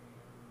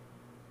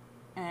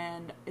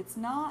 And it's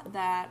not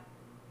that,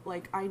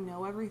 like, I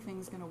know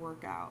everything's going to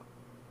work out.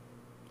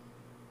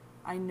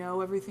 I know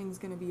everything's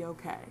going to be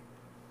okay.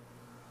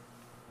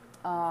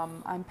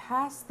 I'm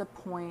past the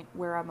point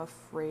where I'm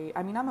afraid.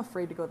 I mean, I'm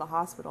afraid to go to the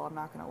hospital. I'm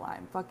not going to lie.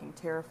 I'm fucking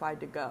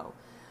terrified to go.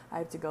 I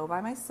have to go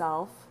by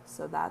myself,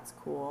 so that's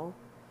cool.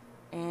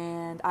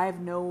 And I have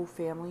no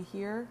family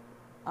here.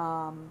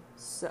 I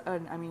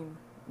mean,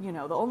 you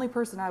know, the only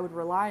person I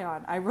rely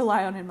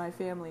on in my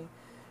family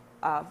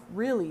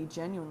really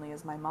genuinely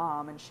is my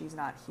mom, and she's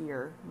not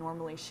here.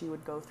 Normally she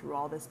would go through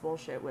all this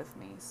bullshit with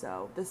me.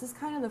 So this is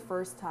kind of the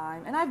first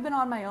time, and I've been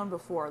on my own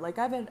before. Like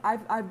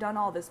I've done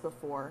all this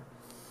before,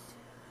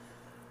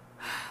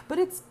 but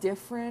it's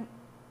different.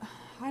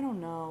 I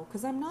don't know,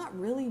 because I'm not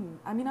really,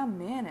 I mean, I'm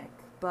manic,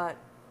 but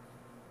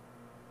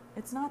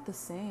it's not the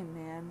same,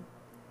 man.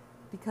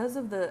 Because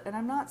of and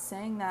I'm not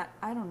saying that,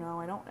 I don't know,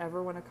 I don't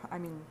ever want to, I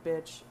mean,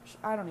 bitch,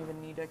 I don't even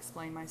need to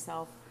explain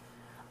myself.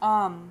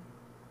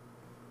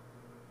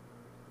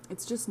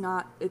 It's just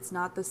not, it's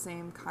not the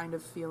same kind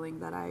of feeling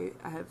that I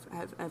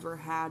have ever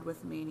had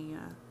with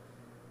mania.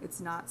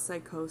 It's not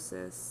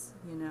psychosis,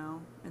 you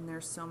know, and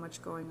there's so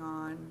much going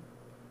on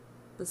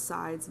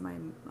besides my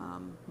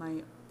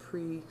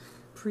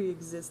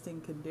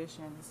pre-existing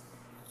conditions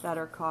that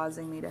are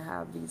causing me to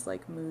have these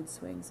like mood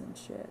swings and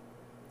shit.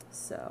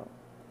 So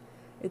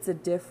it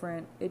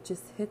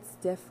just hits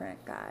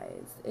different,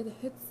 guys. It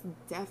hits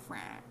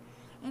different.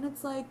 And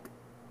it's like,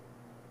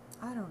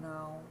 I don't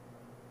know,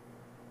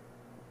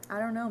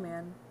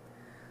 man.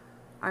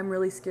 I'm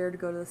really scared to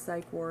go to the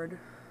psych ward.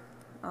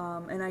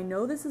 And I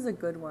know this is a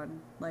good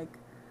one. Like,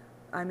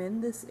 I'm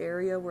in this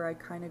area where I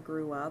kind of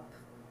grew up.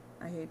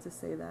 I hate to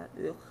say that.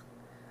 Ugh.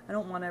 I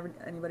don't want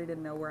anybody to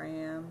know where I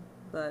am,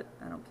 but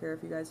I don't care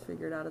if you guys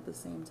figure it out at the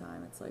same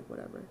time. It's like,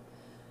 whatever.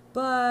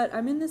 But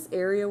I'm in this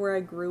area where I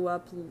grew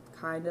up,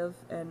 kind of,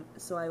 and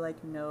so I,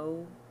 like,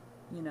 know,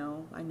 you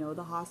know, I know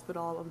the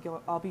hospital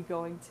I'll be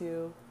going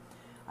to.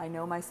 I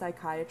know my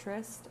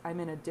psychiatrist. I'm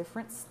in a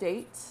different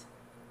state.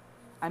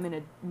 I'm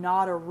in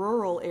not a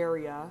rural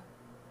area.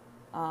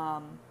 I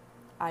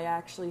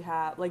actually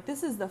have, like,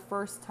 this is the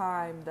first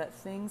time that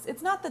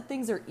it's not that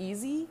things are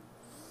easy.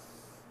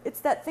 It's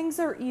that things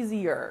are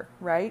easier,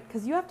 right?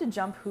 Because you have to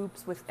jump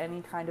hoops with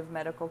any kind of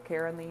medical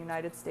care in the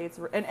United States,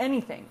 and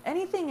anything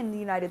in the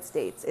United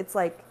States. It's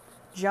like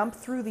jump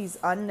through these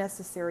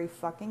unnecessary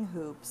fucking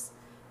hoops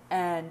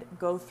and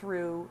go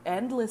through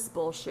endless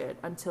bullshit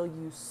until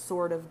you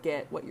sort of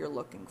get what you're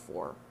looking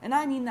for. And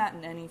I mean that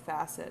in any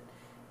facet,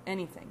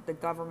 anything, the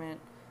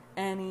government,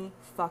 any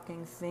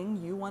fucking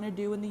thing you want to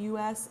do in the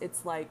US,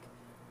 it's like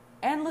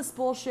endless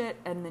bullshit,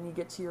 and then you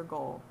get to your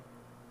goal.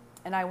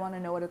 And I want to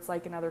know what it's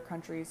like in other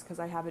countries because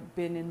I haven't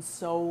been in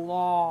so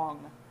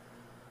long.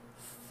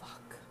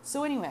 Fuck.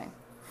 So anyway,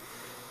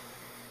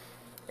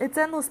 it's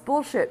endless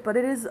bullshit, but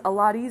it is a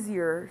lot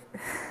easier.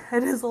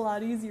 It is a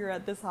lot easier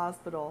at this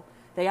hospital.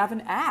 They have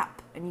an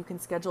app, and you can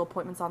schedule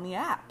appointments on the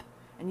app,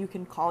 and you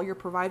can call your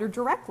provider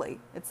directly.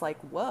 It's like,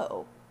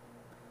 whoa.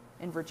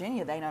 In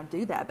Virginia, they don't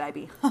do that,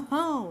 baby.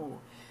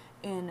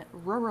 In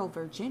rural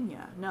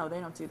Virginia, no,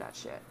 they don't do that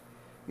shit.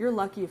 You're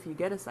lucky if you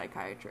get a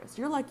psychiatrist.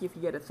 You're lucky if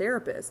you get a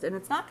therapist. And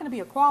it's not going to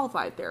be a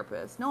qualified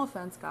therapist. No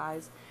offense,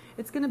 guys.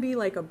 It's going to be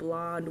like a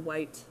blonde,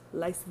 white,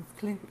 licensed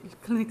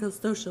clinical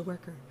social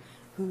worker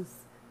who's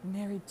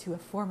married to a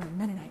former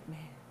Mennonite man.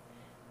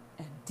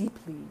 And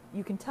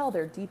you can tell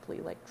they're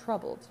deeply, like,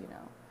 troubled, you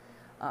know.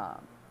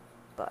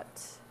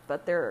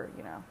 But they're,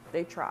 you know,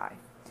 they try.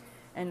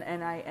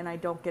 And I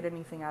don't get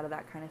anything out of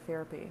that kind of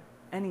therapy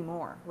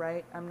anymore,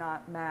 right? I'm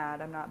not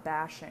mad. I'm not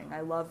bashing.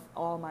 I love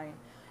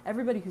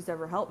everybody who's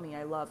ever helped me,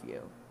 I love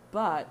you.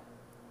 But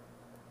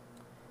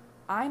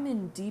I'm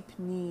in deep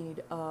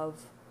need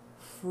of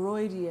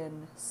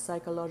Freudian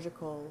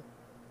psychological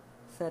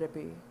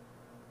therapy.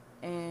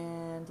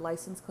 And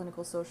licensed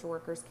clinical social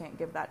workers can't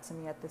give that to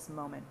me at this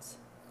moment.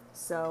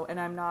 So, and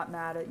I'm not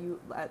mad at you,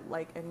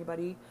 like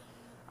anybody.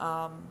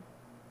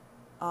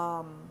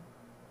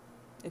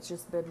 It's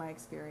just been my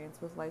experience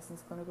with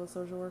licensed clinical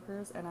social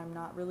workers, and I'm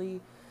not really,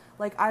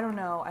 like, I don't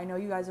know. I know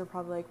you guys are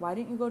probably like, why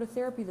didn't you go to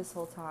therapy this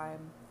whole time?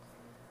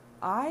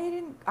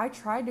 I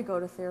tried to go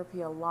to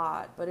therapy a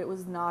lot, but it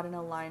was not in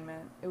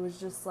alignment. It was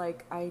just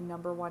like,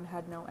 number one,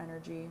 had no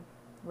energy,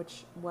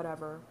 which,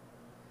 whatever.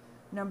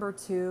 Number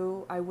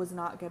two, I was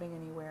not getting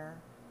anywhere.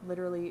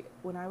 Literally,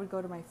 when I would go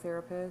to my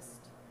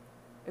therapist,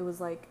 it was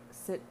like,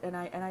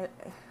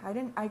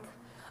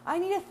 I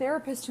need a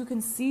therapist who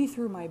can see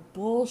through my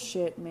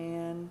bullshit,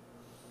 man.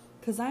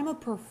 Because I'm a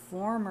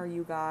performer,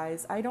 you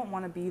guys. I don't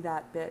want to be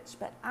that bitch,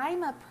 but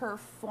I'm a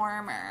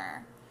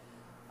performer.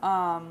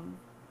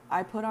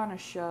 I put on a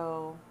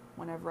show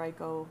whenever I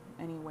go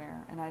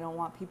anywhere, and I don't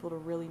want people to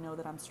really know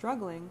that I'm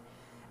struggling.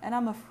 And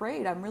I'm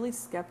afraid. I'm really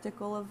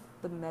skeptical of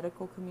the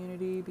medical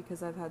community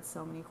because I've had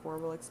so many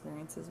horrible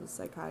experiences with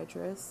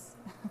psychiatrists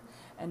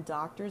and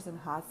doctors and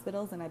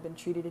hospitals, and I've been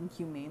treated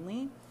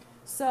inhumanely.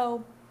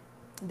 So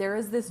there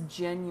is this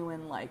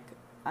genuine, like,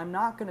 I'm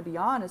not going to be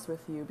honest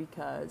with you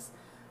because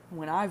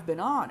when I've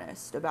been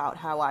honest about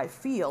how I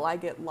feel, I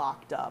get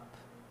locked up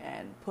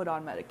and put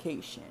on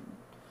medication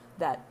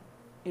that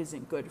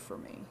isn't good for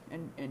me,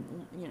 and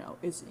you know,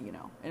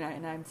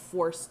 and I'm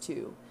forced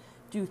to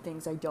do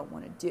things I don't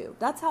want to do.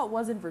 That's how it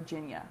was in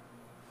Virginia.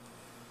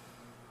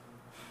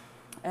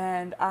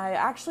 And I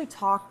actually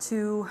talked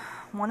to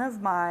one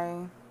of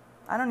I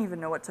don't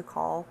even know what to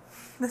call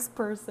this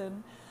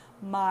person,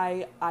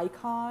 my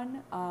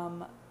icon,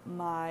 not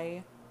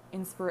my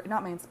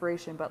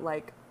inspiration, but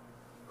like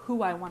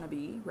who I want to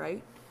be,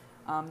 right?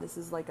 This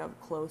is like a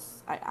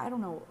close, I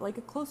don't know, like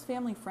a close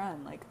family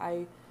friend. Like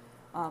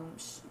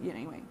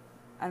anyway,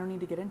 I don't need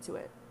to get into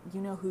it.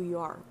 You know who you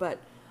are. But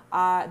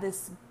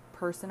this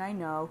person I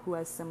know who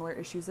has similar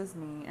issues as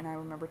me, and I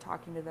remember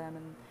talking to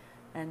them,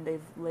 and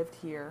they've lived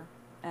here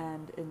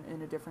and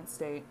in a different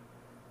state,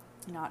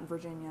 not in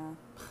Virginia.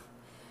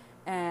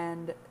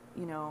 And,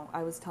 you know,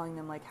 I was telling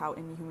them like how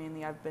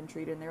inhumanely I've been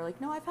treated, and they were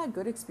like, no, I've had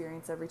good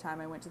experience every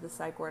time I went to the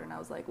psych ward. And I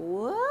was like,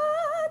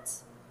 what?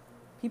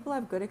 People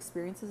have good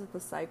experiences at the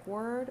psych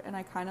ward? And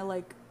I kind of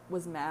like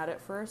was mad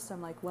at first.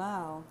 I'm like,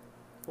 wow,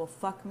 well,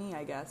 fuck me,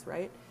 I guess,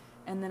 right?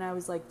 And then I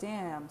was like,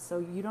 damn, so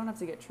you don't have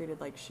to get treated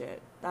like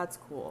shit. That's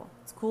cool.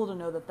 It's cool to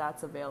know that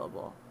that's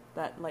available,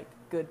 that like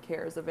good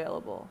care is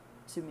available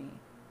to me.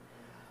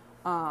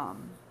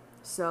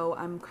 So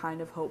I'm kind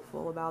of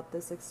hopeful about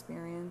this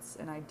experience,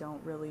 and I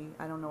don't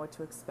know what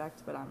to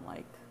expect, but I'm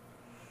like,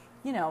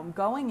 you know,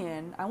 going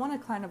in, I want to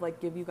kind of like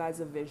give you guys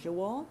a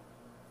visual.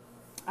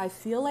 I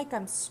feel like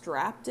I'm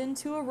strapped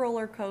into a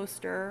roller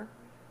coaster,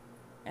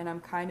 and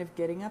I'm kind of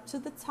getting up to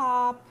the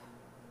top,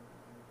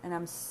 and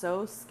I'm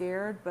so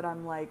scared, but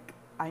I'm like,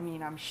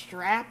 I'm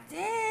strapped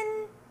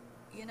in,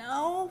 you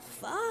know,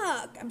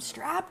 fuck, I'm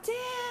strapped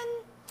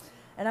in.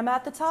 And I'm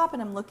at the top,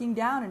 and I'm looking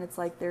down, and it's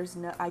like,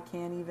 I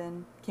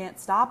can't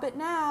stop it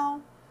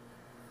now.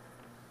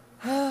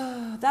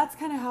 That's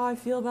kind of how I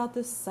feel about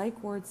this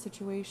psych ward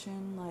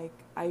situation. Like,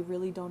 I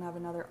really don't have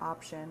another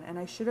option, and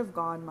I should have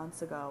gone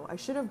months ago. I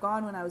should have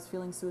gone when I was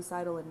feeling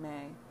suicidal in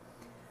May.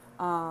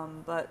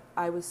 But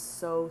I was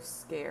so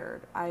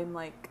scared.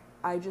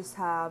 I just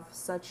have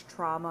such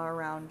trauma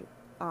around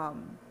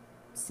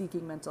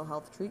seeking mental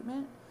health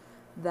treatment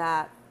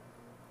that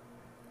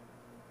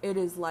it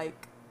is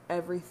like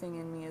everything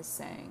in me is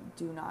saying,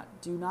 do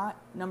not,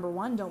 number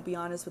one, don't be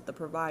honest with the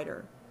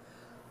provider.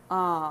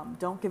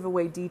 Don't give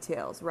away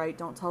details, right?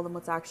 Don't tell them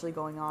what's actually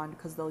going on,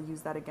 because they'll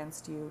use that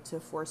against you to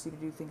force you to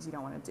do things you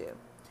don't want to do.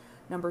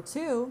 Number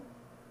two,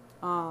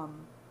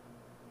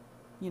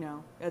 you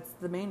know, it's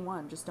the main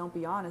one. Just don't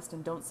be honest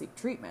and don't seek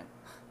treatment.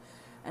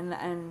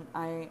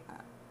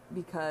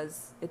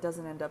 Because it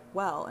doesn't end up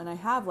well. And I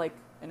have like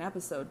an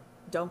episode,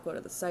 don't go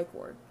to the psych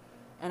ward.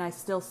 And I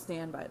still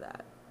stand by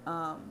that.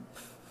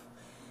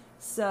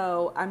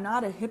 So I'm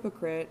not a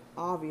hypocrite,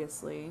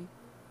 obviously,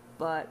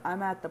 but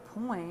I'm at the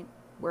point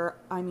where,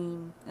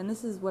 and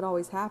this is what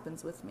always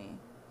happens with me.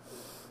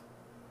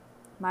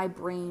 My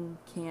brain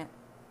can't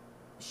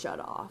shut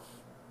off.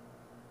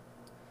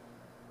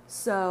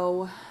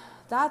 So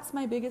that's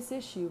my biggest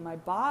issue. I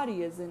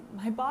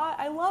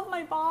love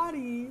my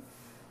body,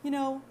 you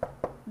know,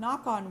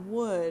 knock on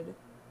wood,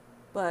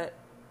 but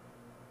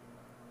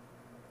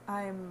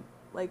I'm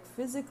like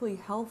physically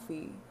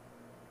healthy.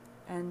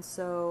 And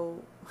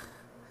so,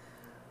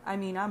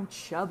 I'm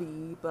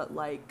chubby, but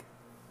like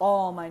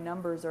all my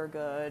numbers are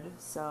good.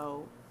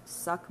 So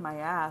suck my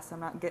ass. I'm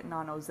not getting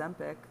on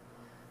Ozempic,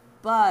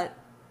 but,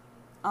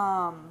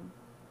 I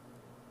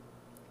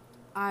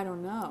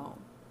don't know.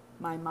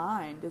 My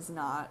mind is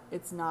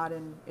it's not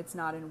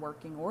in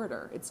working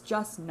order. It's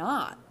just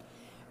not.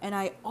 And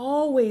I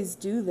always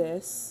do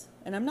this,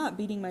 and I'm not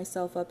beating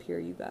myself up here,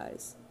 you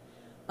guys.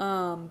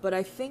 But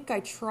I think I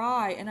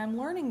try, and I'm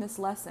learning this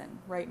lesson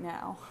right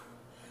now.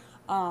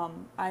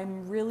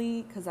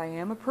 Because I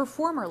am a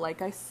performer,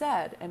 like I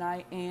said, and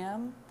I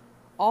am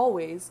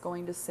always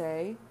going to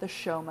say the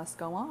show must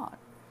go on.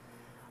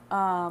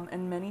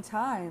 And many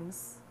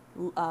times,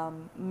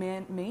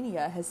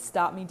 mania has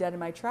stopped me dead in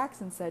my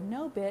tracks and said,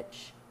 no,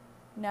 bitch,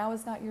 now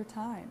is not your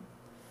time.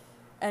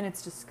 And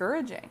it's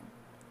discouraging,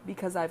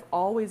 because I've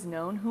always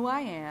known who I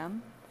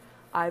am.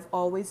 I've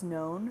always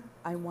known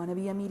I want to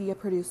be a media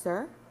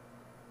producer.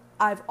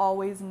 I've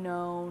always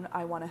known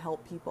I want to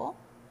help people.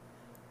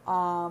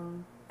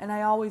 And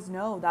I always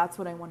know that's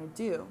what I want to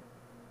do.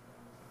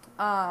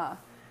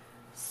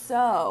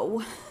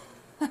 So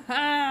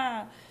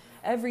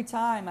every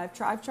time I've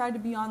tried to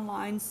be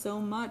online so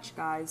much,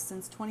 guys.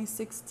 Since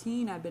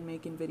 2016, I've been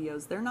making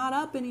videos. They're not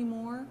up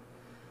anymore.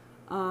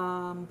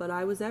 But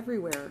I was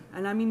everywhere.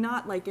 And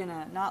not like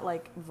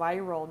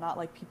viral, not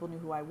like people knew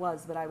who I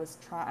was, but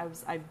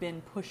I've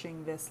been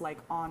pushing this like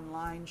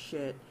online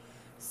shit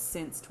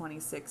since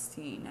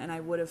 2016, and I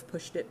would have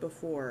pushed it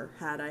before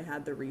had I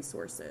had the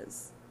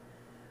resources.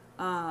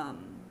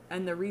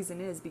 And the reason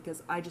is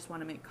because I just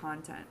want to make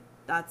content.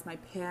 That's my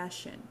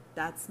passion.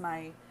 That's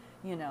my,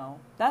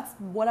 that's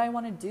what I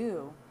want to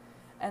do.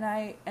 And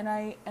I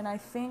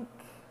think,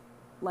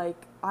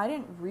 like, I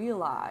didn't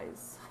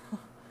realize,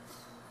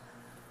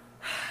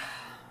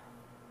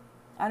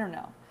 I don't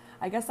know.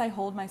 I guess I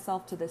hold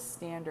myself to this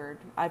standard.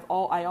 I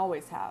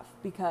always have,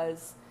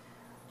 because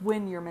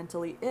when you're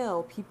mentally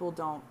ill, people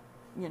don't,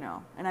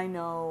 and I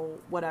know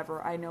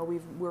whatever. I know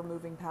we're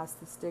moving past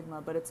the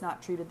stigma, but it's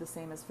not treated the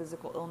same as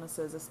physical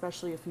illnesses,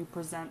 especially if you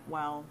present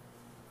well.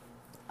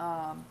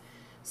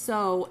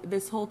 So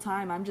this whole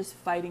time I'm just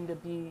fighting to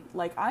be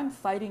like, I'm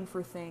fighting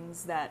for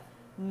things that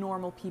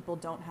normal people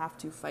don't have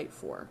to fight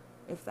for,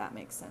 if that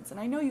makes sense. And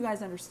I know you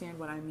guys understand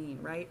what I mean,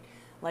 right?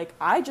 Like,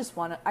 I just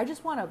want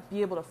to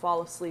be able to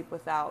fall asleep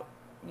without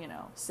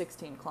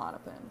 16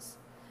 Klonopins.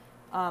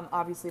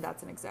 Obviously,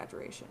 that's an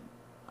exaggeration.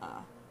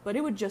 But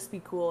it would just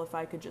be cool if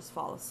I could just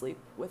fall asleep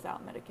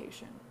without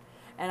medication.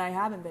 And I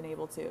haven't been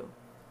able to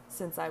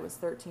since I was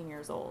 13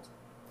 years old.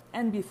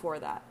 And before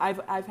that,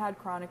 I've had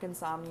chronic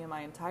insomnia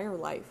my entire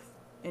life.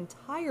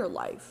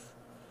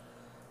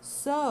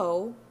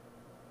 So,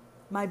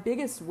 my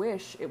biggest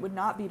wish, it would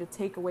not be to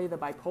take away the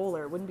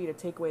bipolar. It wouldn't be to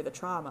take away the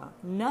trauma.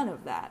 None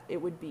of that.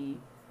 It would be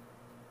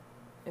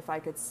if I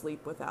could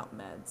sleep without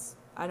meds.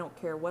 I don't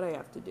care what I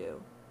have to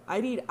do.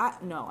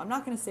 No, I'm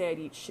not going to say I'd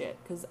eat shit,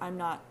 because I'm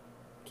not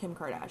Kim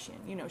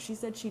Kardashian. She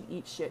said she'd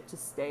eat shit to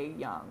stay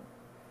young.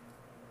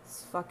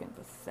 It's fucking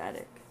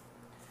pathetic.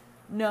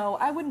 No,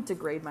 I wouldn't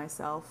degrade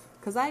myself,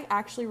 because I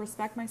actually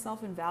respect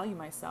myself and value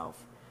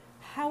myself.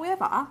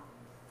 However,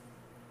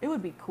 it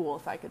would be cool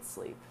if I could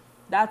sleep.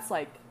 That's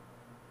like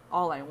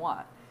all I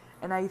want.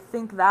 And I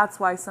think that's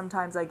why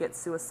sometimes I get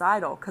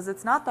suicidal, because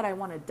it's not that I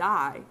want to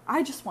die.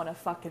 I just want to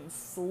fucking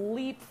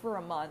sleep for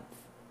a month.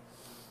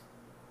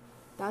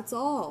 That's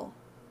all.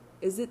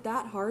 Is it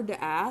that hard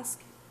to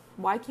ask?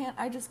 Why can't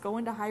I just go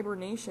into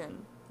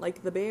hibernation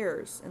like the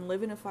bears and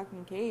live in a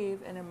fucking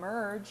cave and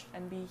emerge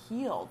and be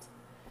healed?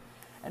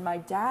 And my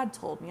dad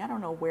told me, I don't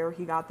know where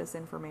he got this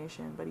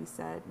information, but he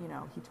said,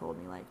 he told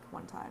me like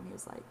one time, he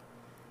was like,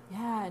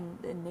 yeah,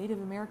 in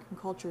Native American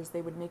cultures,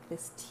 they would make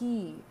this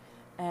tea,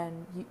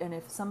 and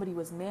if somebody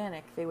was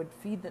manic, they would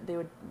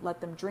let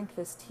them drink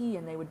this tea,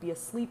 and they would be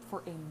asleep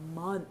for a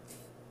month,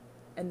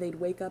 and they'd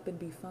wake up and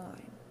be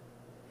fine.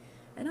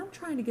 And I'm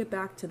trying to get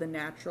back to the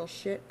natural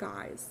shit,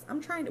 guys.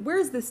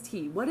 Where's this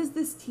tea? What is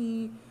this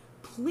tea?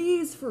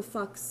 Please, for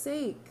fuck's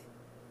sake.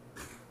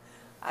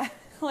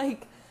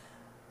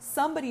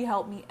 Somebody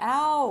help me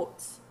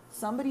out.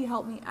 Somebody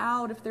help me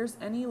out. If there's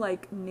any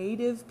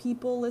native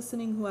people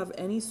listening who have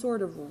any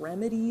sort of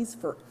remedies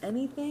for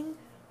anything,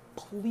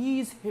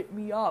 please hit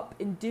me up.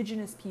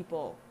 Indigenous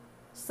people,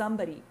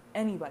 somebody,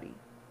 anybody.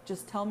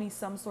 Just tell me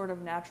some sort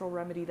of natural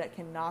remedy that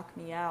can knock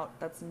me out.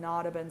 That's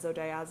not a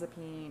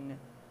benzodiazepine.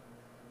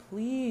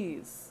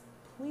 Please.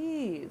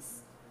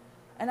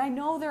 And I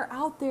know they're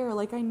out there.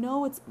 I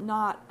know it's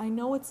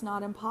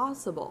not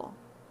impossible.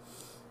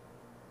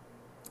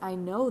 I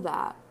know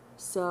that.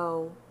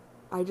 So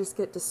I just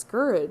get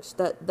discouraged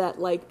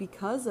that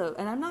because of,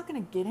 and I'm not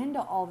going to get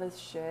into all this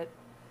shit.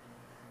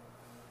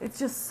 It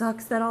just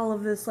sucks that all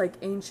of this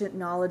ancient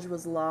knowledge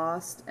was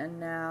lost, and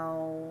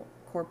now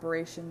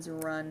corporations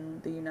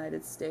run the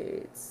United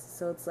States.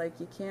 So it's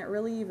you can't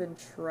really even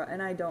try,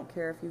 and I don't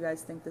care if you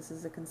guys think this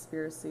is a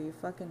conspiracy,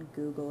 fucking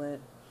Google it.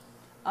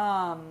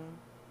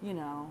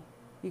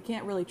 You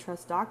can't really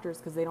trust doctors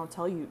because they don't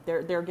tell you,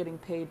 they're getting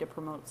paid to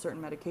promote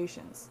certain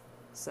medications.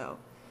 So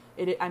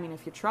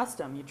if you trust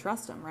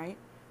them, right?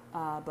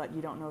 But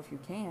you don't know if you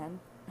can.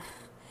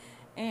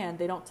 And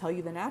they don't tell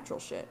you the natural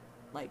shit.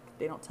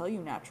 They don't tell you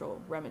natural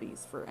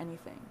remedies for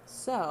anything.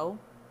 So,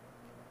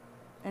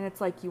 and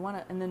it's you want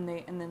to, and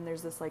then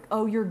there's this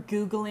oh, you're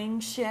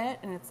Googling shit.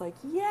 And it's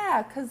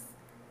yeah, because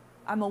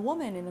I'm a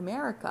woman in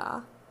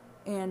America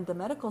and the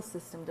medical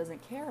system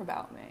doesn't care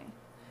about me.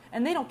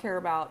 And they don't care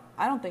about,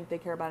 I don't think they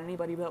care about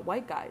anybody but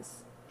white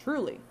guys.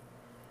 Truly.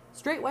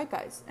 Straight white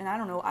guys. And I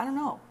don't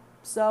know.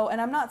 So,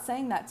 and I'm not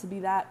saying that to be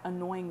that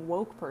annoying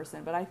woke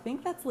person, but I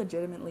think that's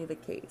legitimately the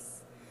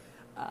case,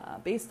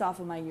 based off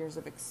of my years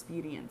of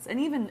experience. And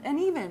even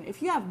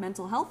if you have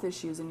mental health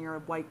issues and you're a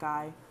white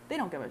guy, they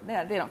don't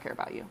care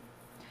about you.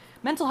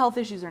 Mental health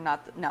issues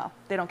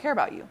they don't care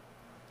about you.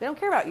 They don't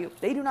care about you.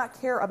 They do not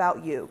care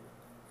about you.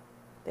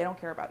 They don't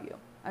care about you.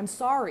 I'm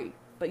sorry,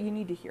 but you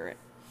need to hear it.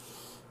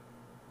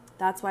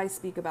 That's why I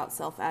speak about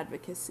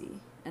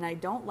self-advocacy, and I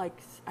don't like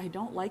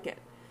it.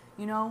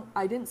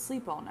 I didn't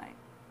sleep all night.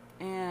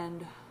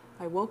 And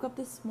I woke up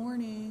this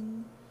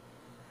morning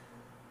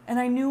and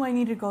I knew I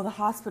needed to go to the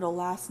hospital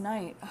last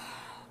night,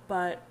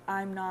 but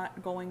I'm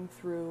not going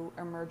through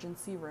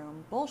emergency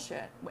room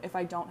bullshit if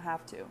I don't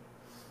have to.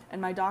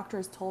 And my doctor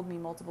has told me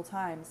multiple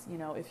times,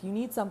 if you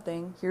need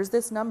something, here's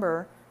this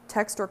number,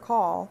 text or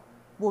call,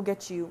 we'll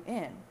get you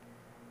in.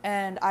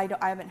 And I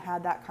haven't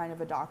had that kind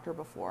of a doctor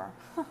before.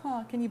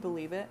 Can you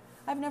believe it?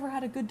 I've never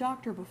had a good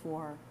doctor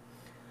before.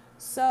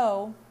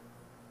 So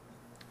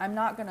I'm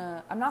not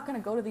gonna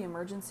go to the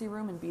emergency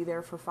room and be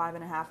there for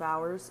 5.5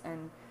 hours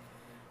and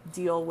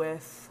deal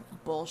with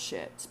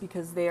bullshit,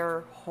 because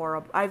they're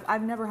horrible.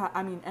 I've never had,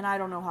 and I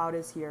don't know how it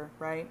is here,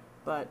 right?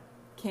 But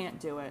can't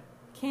do it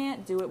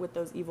with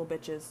those evil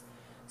bitches.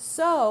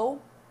 So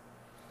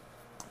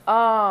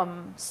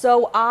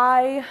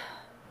I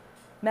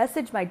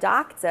messaged my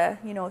doctor,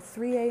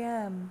 3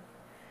 a.m.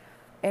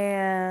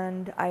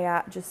 And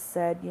I just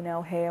said,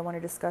 hey, I want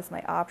to discuss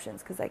my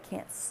options because I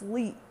can't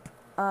sleep.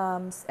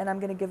 And I'm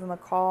going to give him a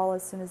call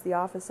as soon as the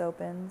office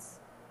opens.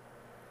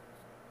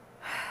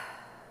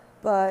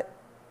 But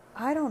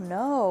I don't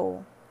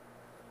know.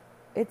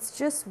 It's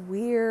just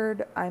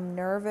weird. I'm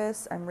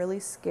nervous. I'm really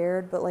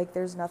scared, but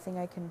there's nothing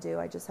I can do.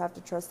 I just have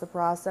to trust the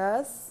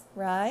process.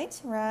 Right.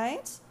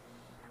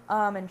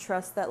 And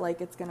trust that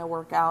it's going to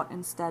work out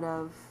instead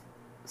of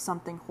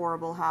something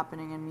horrible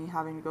happening and me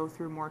having to go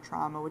through more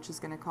trauma, which is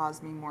going to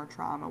cause me more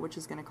trauma, which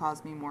is going to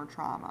cause me more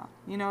trauma.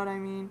 You know what I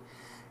mean?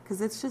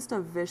 Because it's just a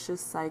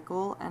vicious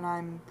cycle, and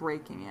I'm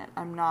breaking it.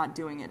 I'm not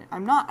doing it.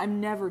 I'm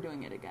never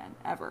doing it again.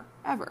 Ever.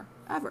 Ever.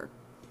 Ever.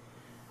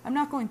 I'm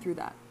not going through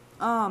that.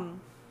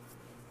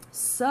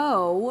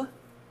 So,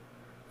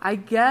 I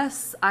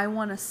guess I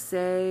want to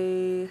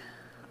say,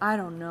 I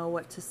don't know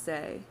what to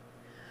say.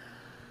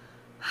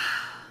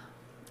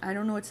 I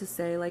don't know what to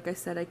say. Like I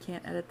said, I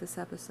can't edit this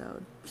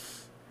episode.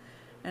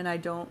 And I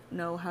don't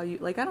know how you,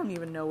 like, I don't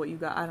even know what you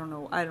got. I don't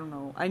know.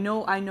 I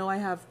know I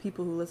have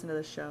people who listen to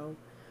the show,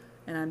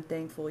 and I'm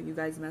thankful you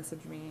guys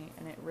message me,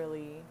 and it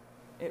really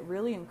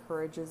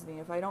encourages me.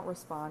 If I don't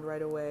respond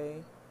right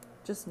away,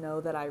 just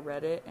know that I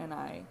read it and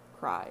I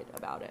cried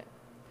about it.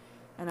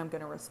 And I'm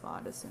going to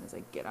respond as soon as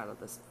I get out of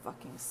this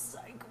fucking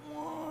psych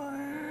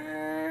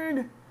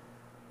ward.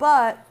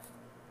 But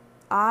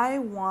I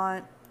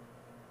want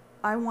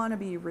to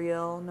be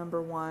real,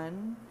 number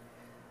one.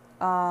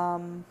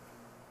 And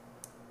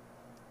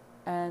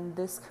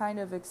this kind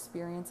of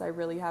experience I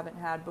really haven't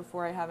had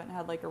before. I haven't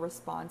had like a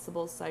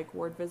responsible psych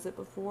ward visit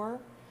before.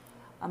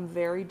 I'm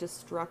very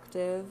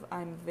destructive.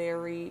 I'm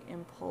very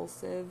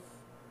impulsive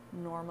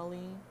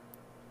normally.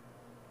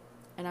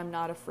 And I'm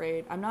not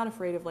afraid. I'm not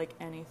afraid of like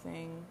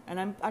anything. And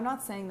I'm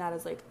not saying that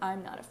as like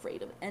I'm not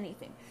afraid of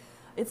anything.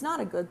 It's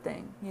not a good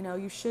thing. You know,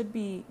 you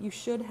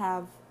should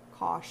have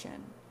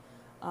caution.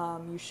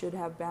 You should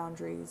have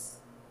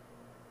boundaries.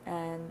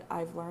 And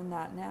I've learned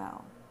that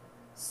now.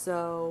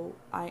 So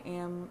I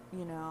am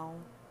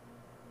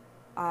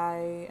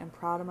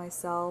proud of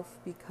myself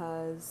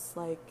because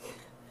like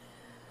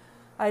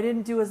I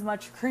didn't do as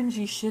much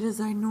cringy shit as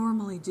I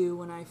normally do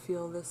when I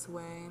feel this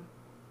way.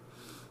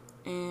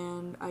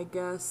 And I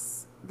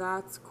guess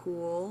that's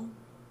cool.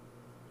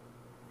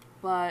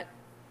 But,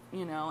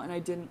 and I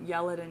didn't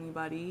yell at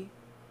anybody.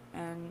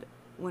 And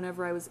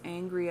whenever I was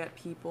angry at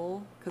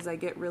people, because I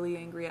get really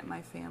angry at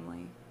my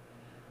family,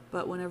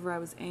 but whenever I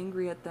was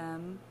angry at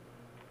them,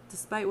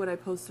 despite what I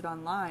posted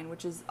online,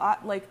 which is, I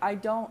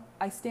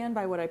stand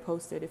by what I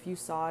posted. If you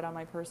saw it on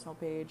my personal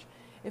page,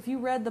 if you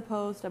read the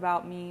post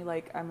about me,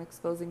 like, I'm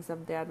exposing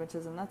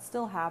Seventh-day-Adventism, that's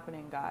still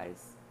happening,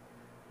 guys.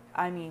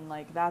 I mean,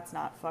 like, that's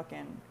not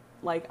fucking,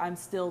 like, I'm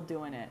still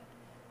doing it.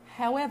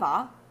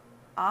 However,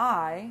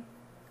 I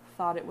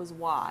thought it was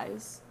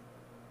wise.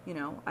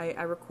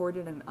 I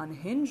recorded an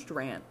unhinged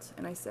rant,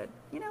 and I said,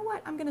 you know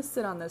what, I'm going to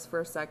sit on this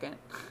for a second.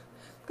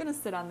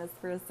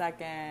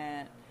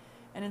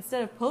 And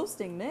instead of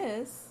posting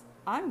this,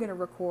 I'm going to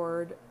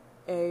record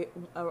an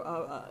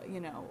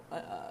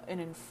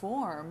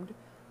informed,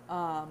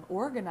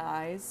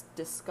 organized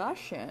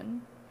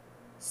discussion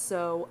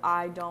so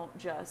I don't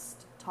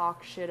just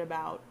talk shit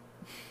about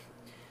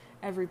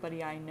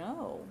everybody I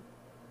know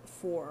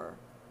for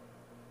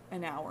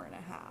an hour and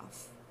a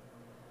half.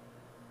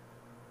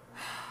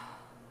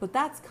 But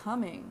that's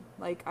coming.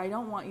 Like, I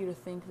don't want you to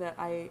think that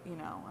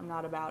I'm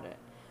not about it.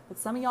 But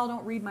some of y'all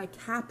don't read my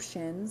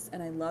captions,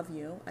 and I love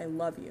you. I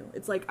love you.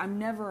 It's like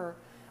whenever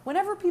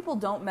people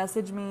don't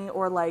message me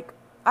or like,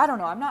 I don't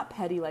know, I'm not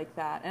petty like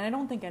that. And I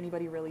don't think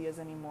anybody really is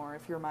anymore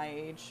if you're my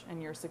age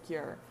and you're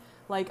secure.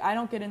 Like, I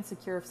don't get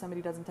insecure if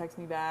somebody doesn't text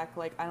me back.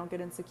 Like, I don't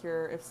get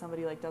insecure if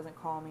somebody like doesn't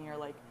call me or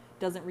like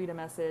doesn't read a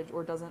message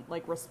or doesn't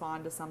like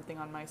respond to something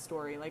on my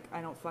story. Like,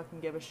 I don't fucking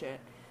give a shit.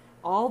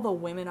 All the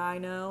women I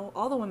know,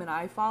 all the women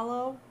I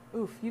follow,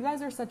 oof, you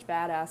guys are such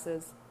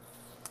badasses.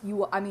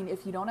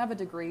 If you don't have a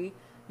degree,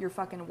 you're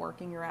fucking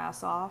working your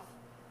ass off,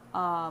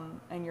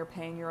 and you're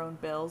paying your own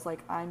bills.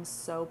 Like, I'm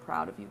so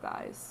proud of you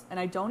guys. And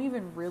I don't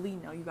even really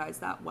know you guys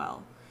that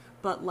well,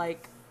 but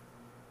like,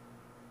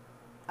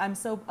 I'm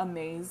so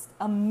amazed.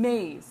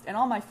 And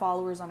all my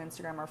followers on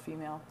Instagram are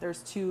female.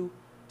 There's two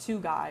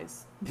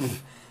guys,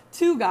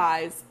 two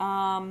guys,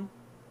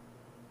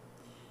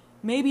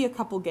 maybe a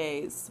couple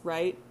gays,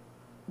 right?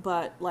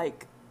 But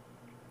like,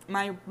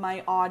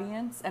 my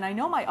audience, and I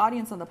know my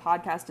audience on the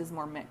podcast is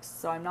more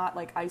mixed, so I'm not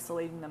like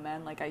isolating the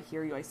men, like I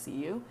hear you, I see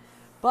you,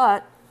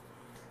 but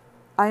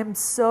I am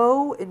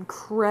so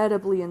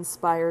incredibly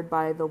inspired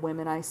by the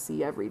women I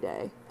see every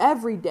day,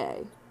 and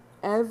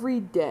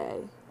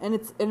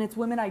it's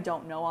women I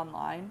don't know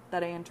online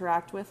that I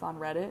interact with on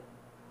Reddit.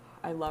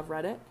 I love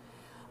Reddit.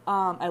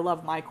 I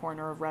love my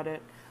corner of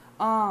Reddit,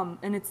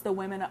 and it's the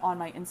women on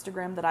my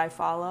Instagram that I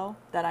follow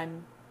that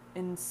I'm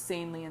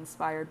insanely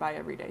inspired by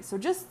every day. So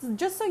just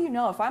so you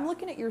know, if I'm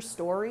looking at your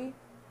story,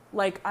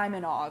 like, I'm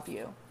in awe of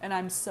you, and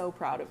I'm so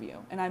proud of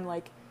you. And I'm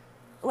like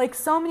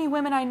so many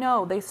women I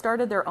know, they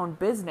started their own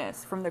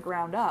business from the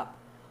ground up.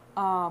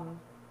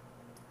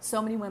 So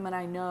many women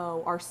I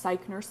know are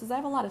psych nurses. I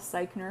have a lot of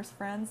psych nurse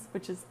friends,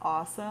 which is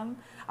awesome.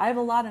 I have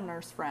a lot of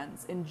nurse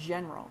friends in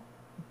general.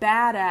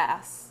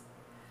 Badass.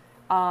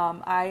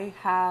 I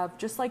have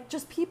just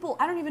people,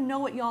 I don't even know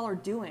what y'all are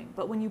doing,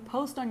 but when you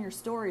post on your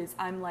stories,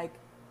 I'm like,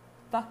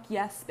 fuck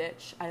yes,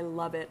 bitch. I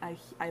love it.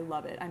 I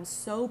love it. I'm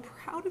so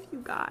proud of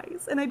you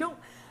guys. And I'm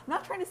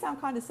not trying to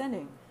sound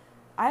condescending.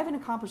 I haven't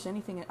accomplished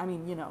anything. I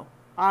mean,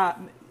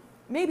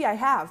 maybe I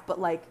have, but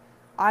like,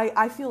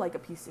 I feel like a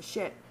piece of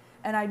shit.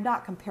 And I'm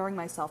not comparing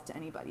myself to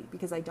anybody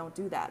because I don't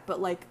do that. But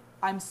like,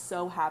 I'm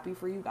so happy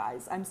for you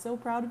guys. I'm so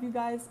proud of you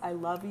guys. I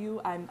love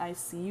you. I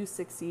see you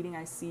succeeding.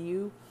 I see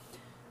you.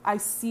 I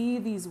see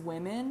these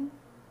women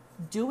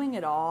doing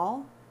it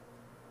all.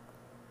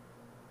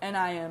 And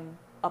I am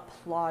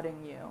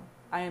applauding you.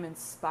 I am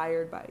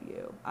inspired by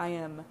you. I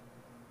am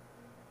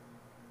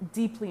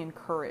deeply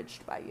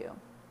encouraged by you.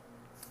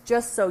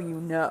 Just so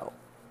you know.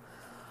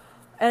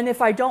 And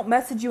if I don't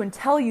message you and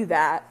tell you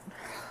that,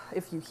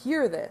 if you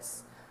hear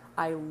this,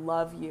 I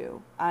love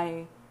you.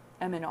 I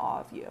am in awe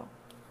of you.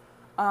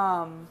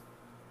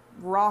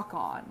 Rock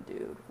on,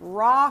 dude.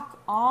 Rock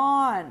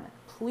on.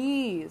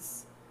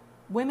 Please.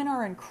 Women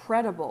are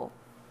incredible.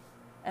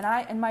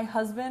 And my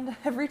husband,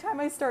 every time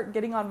I start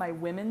getting on my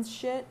women's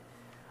shit,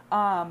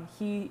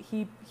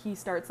 he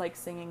starts like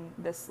singing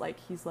this, like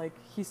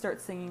he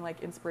starts singing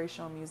like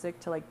inspirational music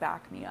to like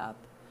back me up.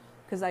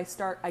 Cause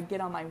I get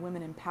on my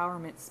women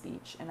empowerment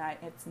speech and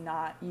it's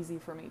not easy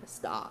for me to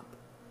stop.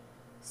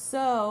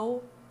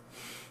 So,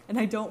 and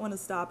I don't want to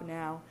stop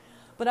now,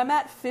 but I'm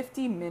at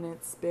 50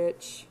 minutes,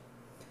 bitch.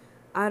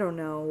 I don't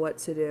know what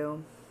to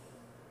do.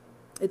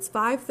 It's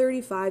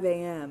 5:35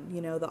 a.m.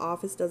 You know, the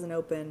office doesn't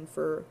open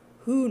for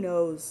who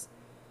knows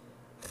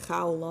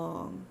how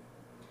long.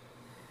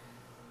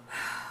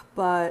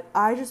 But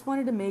I just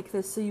wanted to make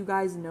this so you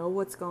guys know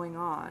what's going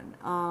on.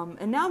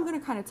 And now I'm going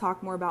to kind of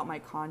talk more about my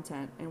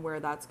content and where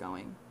that's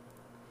going.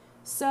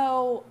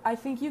 So I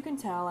think you can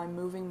tell I'm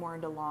moving more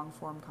into long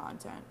form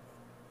content.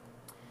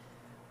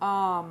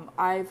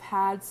 I've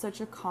had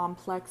such a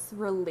complex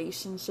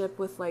relationship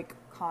with like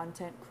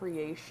content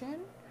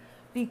creation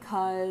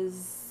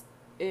because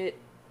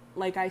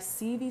I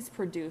see these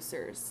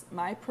producers,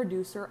 my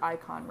producer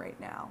icon right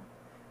now,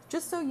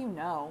 just so you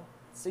know,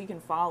 so you can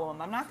follow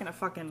him. I'm not going to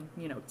fucking,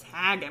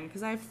 tag him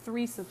because I have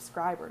 3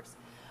 subscribers.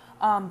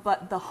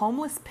 But the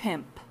Homeless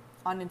Pimp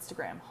on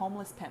Instagram,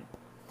 Homeless Pimp,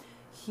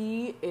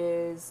 he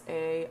is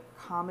a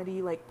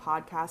comedy like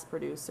podcast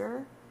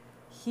producer.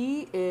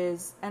 He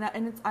is,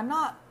 I'm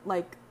not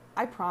like,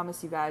 I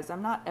promise you guys,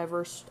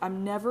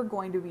 I'm never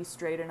going to be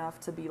straight enough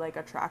to be like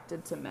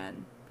attracted to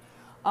men.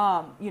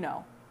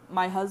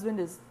 My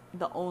husband is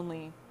the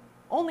only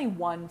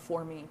one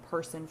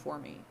person for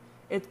me.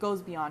 It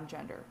goes beyond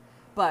gender.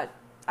 But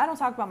I don't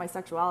talk about my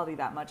sexuality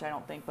that much, I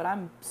don't think, but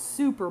I'm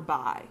super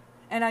bi.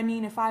 And I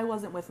mean, if I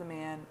wasn't with a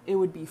man, it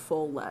would be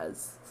full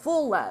les,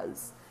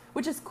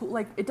 which is cool.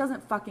 Like, it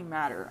doesn't fucking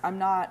matter. I'm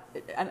not,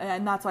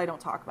 and that's why I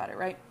don't talk about it,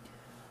 right?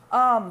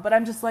 But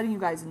I'm just letting you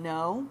guys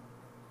know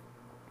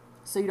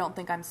so you don't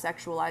think I'm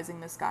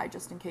sexualizing this guy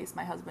just in case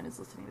my husband is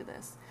listening to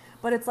this.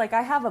 But it's like,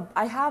 I have a,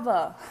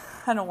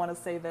 I don't want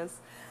to say this,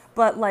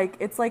 but like,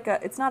 it's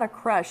not a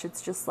crush.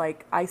 It's just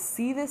like, I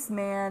see this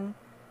man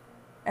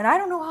and I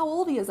don't know how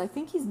old he is. I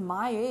think he's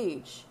my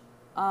age.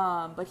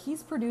 But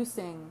he's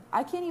producing,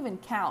 I can't even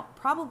count.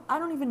 I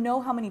don't even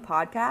know how many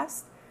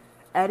podcasts,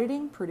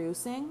 editing,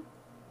 producing,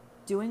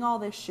 doing all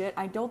this shit.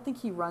 I don't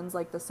think he runs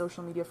like the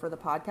social media for the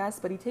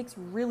podcast, but he takes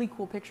really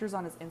cool pictures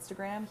on his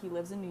Instagram. He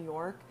lives in New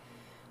York.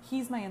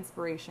 He's my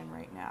inspiration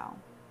right now.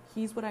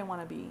 He's what I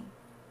want to be.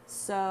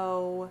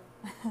 So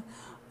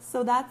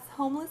that's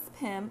Homeless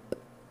Pimp.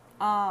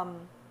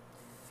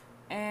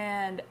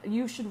 And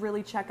you should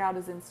really check out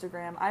his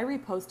Instagram. I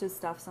repost his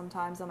stuff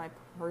sometimes on my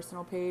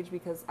personal page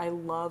because I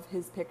love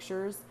his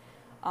pictures.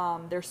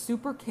 They're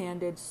super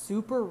candid,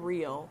 super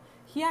real.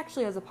 He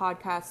actually has a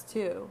podcast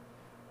too.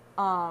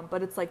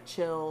 But it's like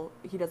chill.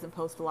 He doesn't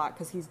post a lot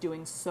because he's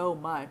doing so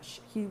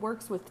much. He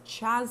works with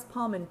Chaz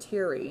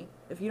Palminteri.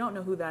 If you don't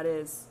know who that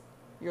is,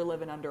 you're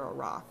living under a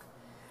rock.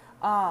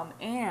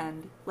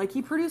 And like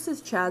he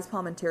produces Chaz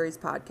Palminteri's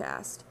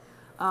podcast.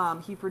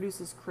 He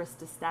produces Chris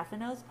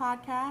DiStefano's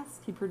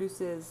podcast. He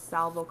produces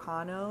Sal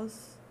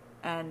Vulcano's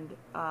and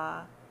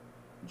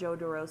Joe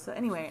DeRosa.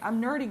 Anyway,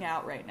 I'm nerding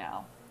out right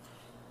now.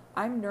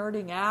 I'm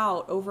nerding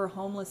out over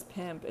Homeless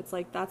Pimp. It's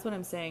like, that's what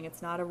I'm saying.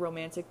 It's not a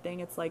romantic thing.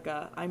 It's like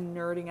I'm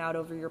nerding out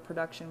over your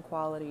production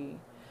quality.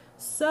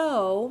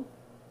 So,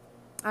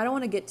 I don't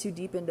want to get too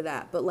deep into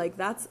that, but like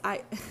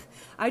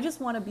I just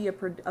want to be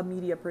a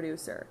media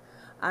producer.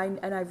 And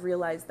I've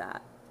realized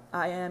that.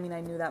 I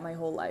knew that my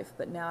whole life,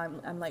 but now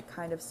I'm like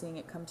kind of seeing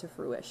it come to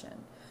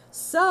fruition.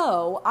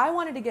 So I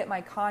wanted to get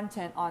my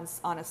content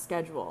on a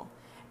schedule.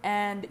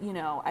 And,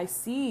 I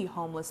see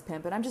Homeless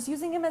Pimp, and I'm just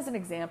using him as an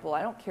example.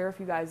 I don't care if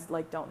you guys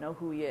like don't know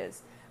who he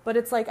is, but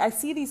it's like I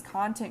see these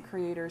content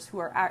creators who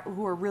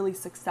are really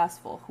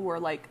successful, who are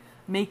like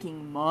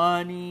making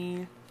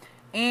money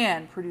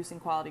and producing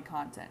quality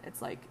content.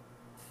 It's like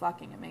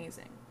fucking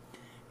amazing.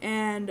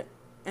 And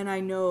I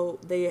know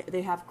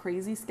they have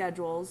crazy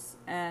schedules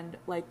and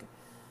like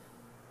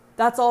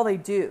that's all they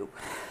do.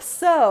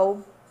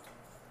 So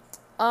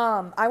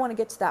I want to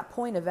get to that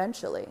point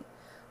eventually.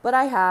 But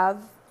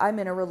I'm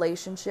in a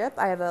relationship.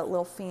 I have a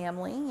little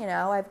family,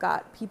 I've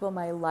got people in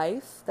my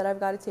life that I've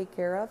got to take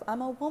care of.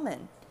 I'm a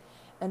woman.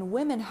 And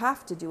women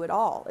have to do it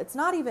all. It's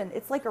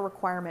like a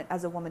requirement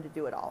as a woman to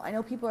do it all. I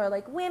know people are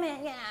like,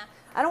 women, yeah.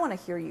 I don't want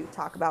to hear you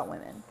talk about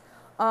women.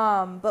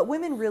 But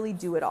women really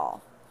do it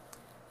all.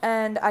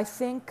 And I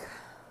think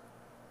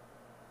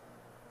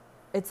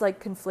it's like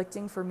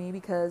conflicting for me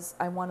because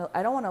I don't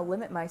want to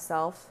limit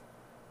myself,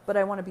 but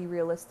I want to be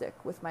realistic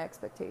with my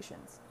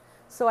expectations.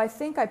 So I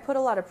think I put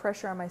a lot of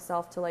pressure on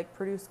myself to like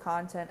produce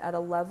content at a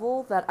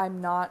level that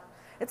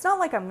it's not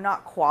like I'm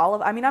not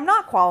qualified. I mean, I'm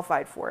not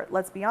qualified for it.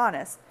 Let's be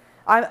honest.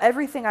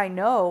 Everything I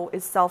know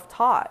is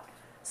self-taught.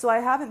 So I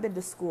haven't been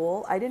to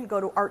school. I didn't go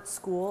to art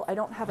school. I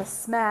don't have a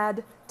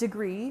SMAD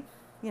degree,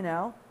 you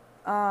know.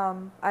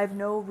 I have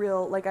no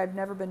real, I've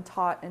never been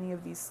taught any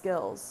of these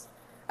skills.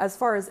 As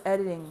far as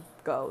editing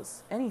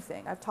goes,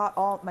 anything. I've taught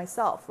all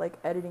myself, like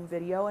editing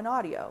video and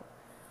audio.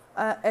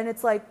 And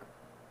it's like,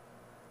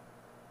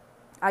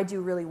 I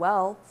do really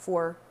well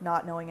for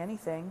not knowing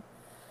anything,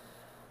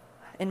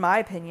 in my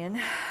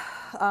opinion.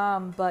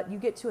 But you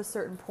get to a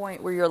certain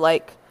point where you're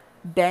like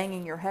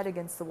banging your head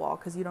against the wall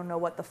because you don't know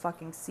what the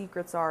fucking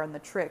secrets are and the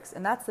tricks.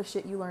 And that's the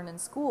shit you learn in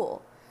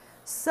school.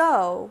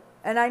 So,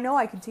 and I know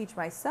I can teach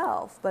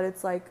myself, but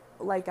it's like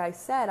I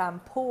said, I'm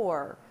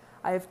poor.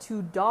 I have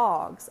 2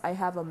 dogs. I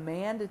have a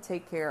man to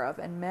take care of,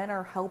 and men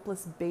are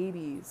helpless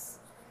babies.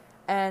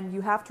 And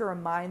you have to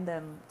remind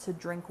them to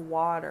drink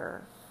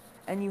water.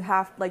 And you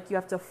have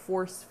to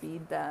force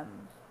feed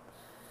them.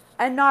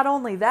 And not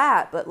only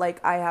that, but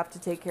I have to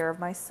take care of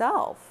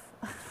myself.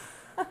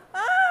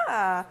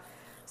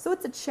 So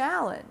it's a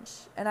challenge.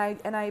 And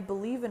I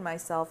believe in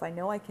myself. I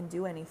know I can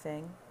do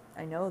anything.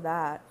 I know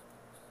that.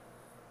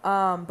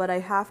 But I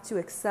have to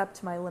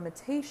accept my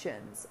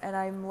limitations. And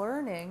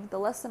the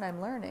lesson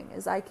I'm learning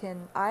is I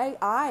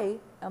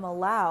am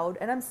allowed,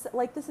 and I'm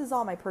this is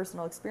all my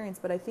personal experience,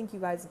 but I think you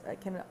guys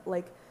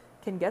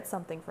can get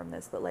something from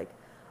this, but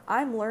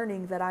I'm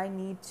learning that I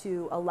need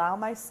to allow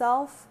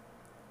myself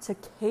to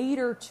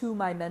cater to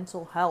my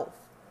mental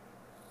health.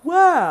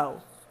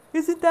 Wow.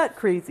 Isn't that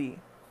crazy?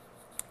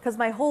 Because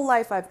my whole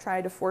life I've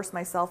tried to force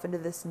myself into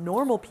this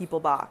normal people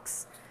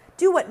box.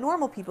 Do what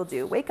normal people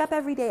do. Wake up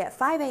every day at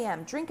 5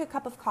 a.m., drink a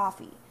cup of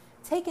coffee,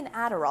 take an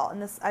Adderall.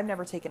 And I've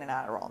never taken an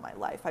Adderall in my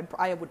life.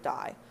 I would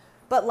die.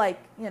 But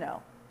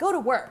go to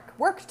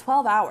work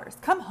 12 hours,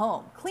 come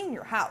home, clean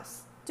your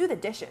house, do the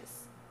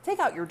dishes, take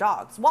out your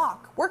dogs,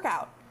 walk, work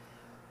out.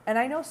 And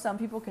I know some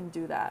people can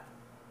do that,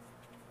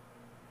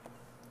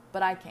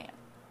 but I can't.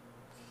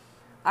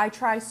 I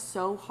try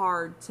so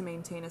hard to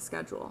maintain a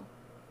schedule.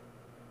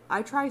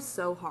 I try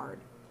so hard.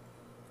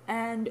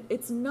 And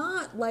it's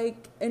not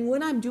and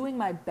when I'm doing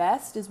my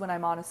best is when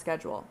I'm on a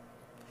schedule.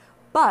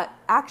 But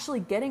actually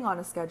getting on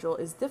a schedule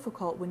is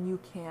difficult when you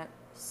can't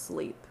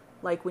sleep.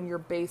 When your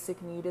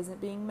basic need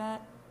isn't being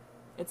met,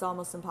 it's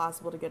almost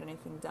impossible to get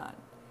anything done.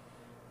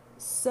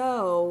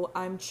 So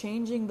I'm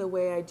changing the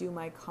way I do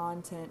my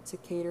content to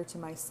cater to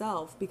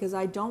myself because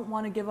I don't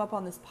want to give up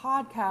on this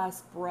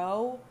podcast,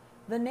 bro.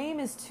 The name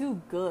is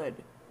too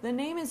good. The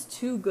name is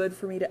too good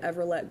for me to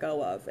ever let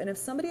go of. And if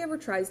somebody ever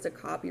tries to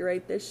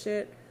copyright this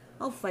shit,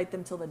 I'll fight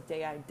them till the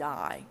day I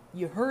die.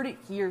 You heard it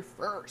here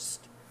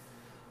first.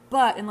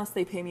 But, unless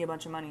they pay me a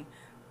bunch of money.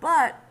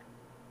 But,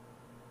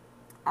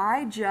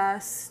 I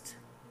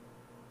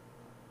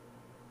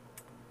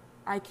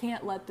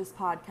can't let this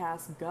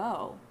podcast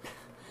go.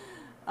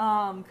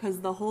 Because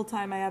the whole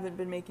time I haven't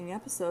been making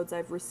episodes,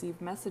 I've received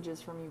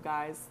messages from you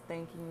guys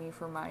thanking me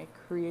for my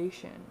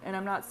creation. And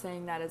I'm not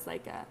saying that as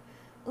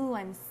ooh,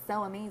 I'm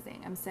so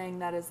amazing. I'm saying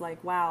that as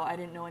wow, I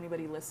didn't know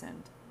anybody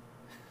listened.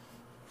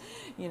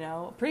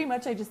 Pretty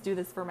much I just do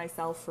this for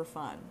myself for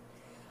fun.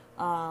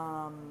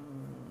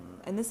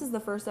 And this is the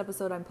first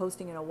episode I'm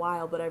posting in a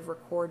while, but I've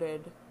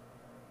recorded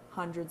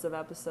hundreds of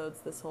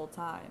episodes this whole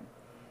time.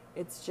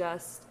 It's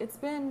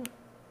been,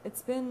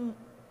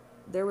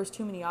 there was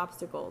too many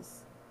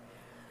obstacles.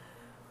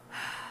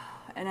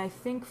 And I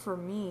think for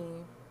me,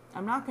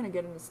 I'm not going to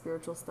get into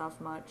spiritual stuff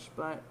much,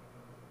 but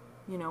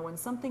when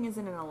something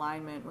isn't in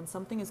alignment, when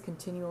something is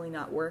continually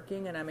not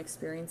working and I'm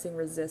experiencing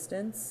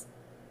resistance,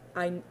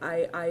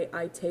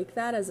 I take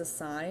that as a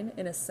sign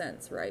in a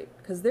sense, right?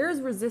 Because there's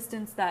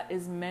resistance that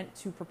is meant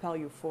to propel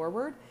you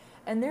forward,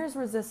 and there's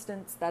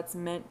resistance that's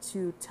meant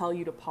to tell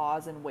you to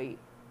pause and wait.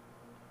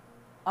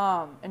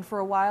 And for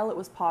a while it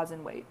was pause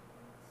and wait.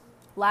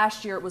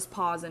 Last year it was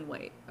pause and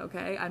wait,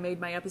 okay? I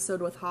made my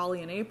episode with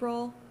Holly in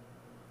April.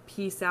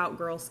 Peace out,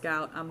 Girl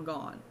Scout, I'm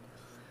gone.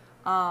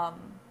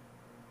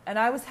 And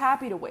I was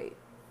happy to wait.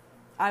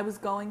 I was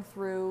going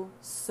through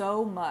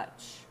so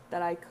much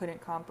that I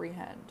couldn't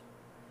comprehend.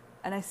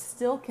 And I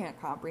still can't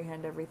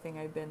comprehend everything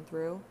I've been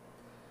through.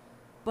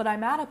 But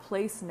I'm at a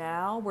place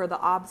now where the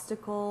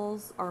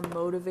obstacles are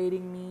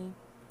motivating me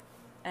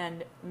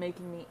and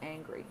making me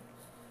angry.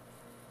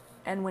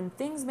 And when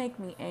things make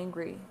me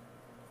angry,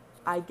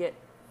 I get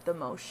the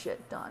most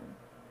shit done.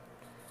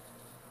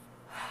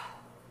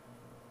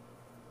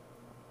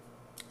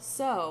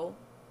 So,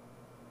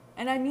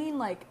 and I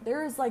mean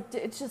there is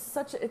it's just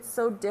it's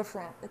so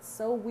different. It's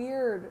so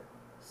weird.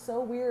 So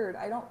weird.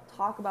 I don't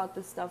talk about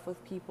this stuff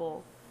with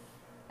people.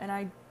 And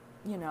I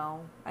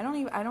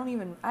don't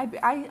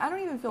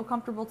even feel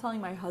comfortable telling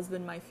my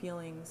husband my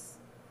feelings.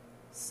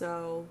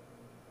 So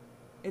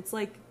it's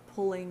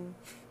pulling.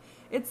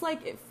 It's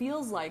like, it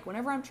feels like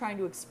whenever I'm trying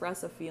to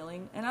express a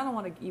feeling, and I don't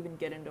want to even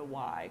get into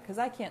why, because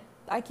I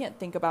can't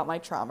think about my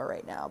trauma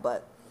right now,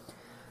 but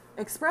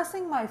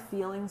expressing my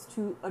feelings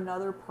to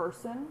another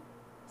person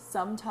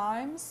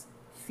sometimes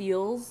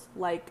feels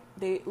like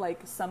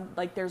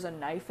there's a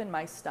knife in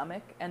my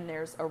stomach and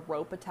there's a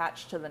rope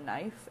attached to the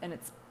knife and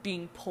it's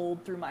being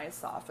pulled through my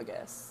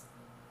esophagus.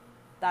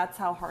 That's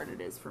how hard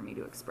it is for me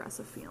to express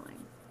a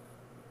feeling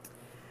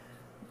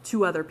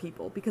to other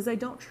people, because I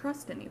don't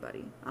trust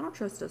anybody. I don't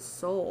trust a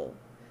soul.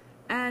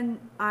 And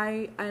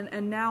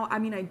now, I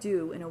mean, I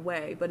do in a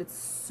way, but it's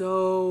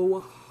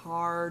so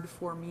hard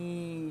for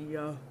me.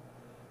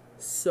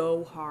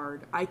 So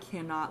hard. I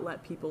cannot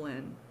let people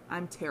in.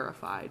 I'm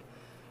terrified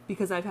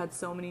because I've had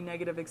so many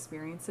negative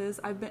experiences.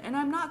 And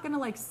I'm not going to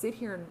like sit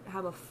here and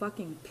have a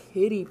fucking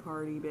pity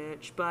party,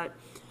 bitch, but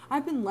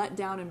I've been let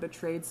down and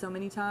betrayed so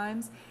many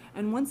times.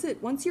 And once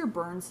you're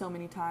burned so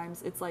many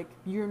times, it's like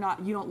you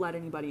don't let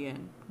anybody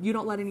in. You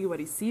don't let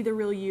anybody see the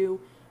real you.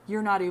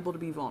 You're not able to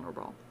be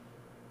vulnerable.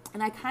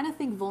 And I kind of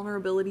think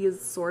vulnerability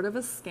is sort of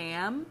a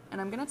scam,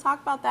 and I'm going to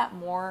talk about that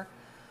more.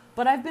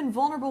 But I've been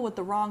vulnerable with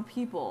the wrong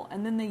people,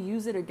 and then they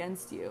use it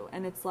against you.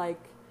 And it's like,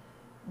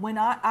 when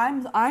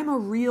I'm a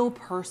real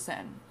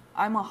person.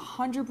 I'm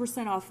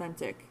 100%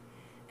 authentic.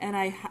 And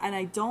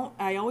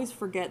I always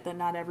forget that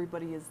not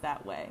everybody is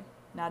that way.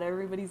 Not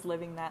everybody's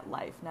living that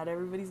life. Not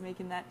everybody's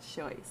making that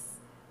choice.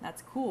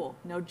 That's cool.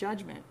 No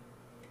judgment.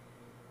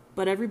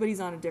 But everybody's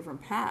on a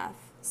different path.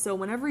 So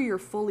whenever you're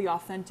fully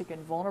authentic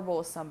and vulnerable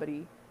with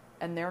somebody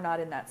and they're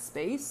not in that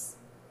space,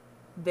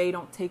 they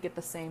don't take it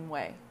the same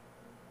way.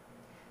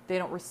 They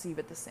don't receive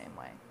it the same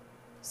way.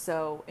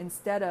 So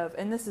instead of,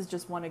 and this is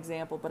just one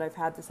example, but I've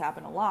had this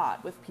happen a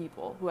lot with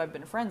people who I've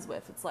been friends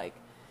with. It's like,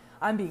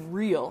 I'm being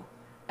real,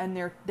 and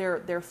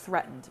they're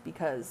threatened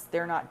because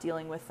they're not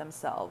dealing with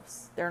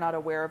themselves. They're not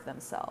aware of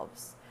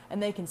themselves,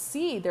 and they can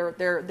see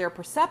they're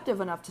perceptive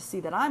enough to see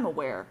that I'm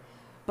aware,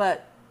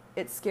 but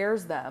it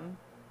scares them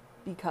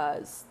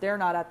because they're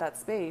not at that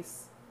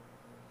space.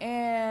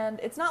 And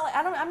it's not like,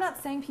 I'm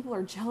not saying people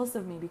are jealous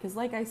of me, because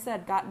like I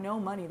said, got no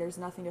money, there's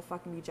nothing to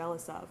fucking be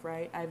jealous of,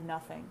 right? I have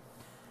nothing.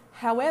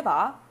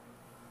 However,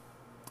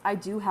 I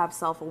do have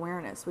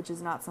self-awareness, which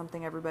is not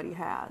something everybody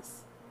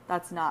has.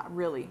 That's not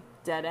really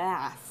dead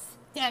ass.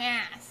 Dead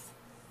ass.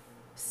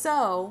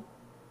 So,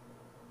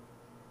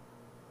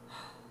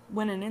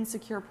 when an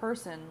insecure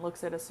person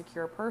looks at a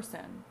secure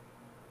person,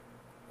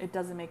 it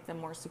doesn't make them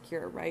more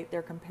secure, right?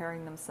 They're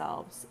comparing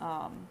themselves.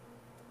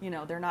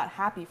 They're not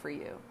happy for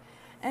you.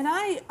 And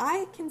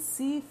I can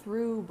see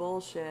through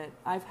bullshit.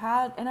 I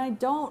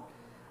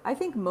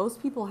think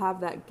most people have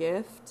that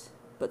gift,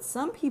 but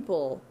some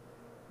people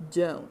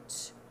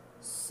don't.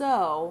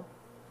 So,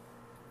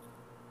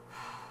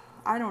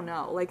 I don't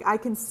know. Like, I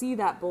can see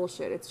that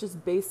bullshit. It's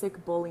just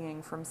basic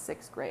bullying from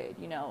 6th grade.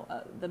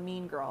 The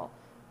mean girl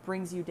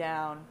brings you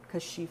down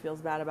because she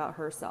feels bad about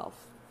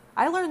herself.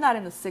 I learned that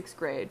in the 6th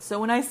grade. So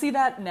when I see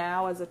that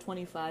now as a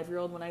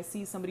 25-year-old, when I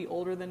see somebody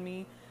older than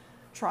me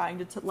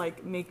trying to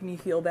make me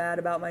feel bad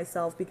about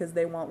myself because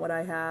they want what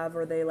I have,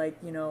 or they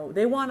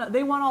they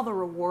want all the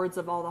rewards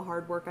of all the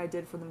hard work I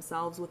did for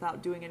themselves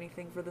without doing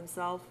anything for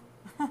themselves.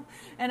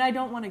 And I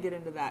don't want to get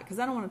into that, because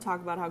I don't want to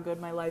talk about how good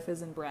my life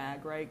is and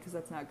brag, right? Because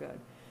that's not good.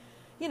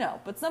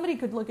 But somebody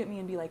could look at me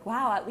and be like,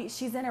 wow, at least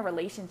she's in a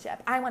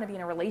relationship. I want to be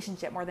in a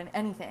relationship more than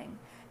anything.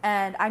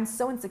 And I'm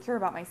so insecure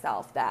about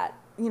myself that,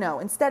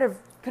 instead of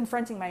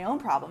confronting my own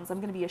problems,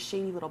 I'm going to be a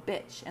shady little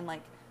bitch and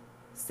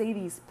say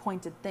these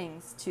pointed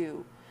things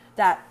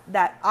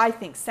that I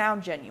think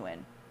sound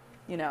genuine,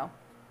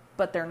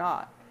 but they're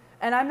not.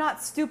 And I'm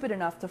not stupid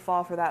enough to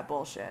fall for that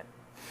bullshit.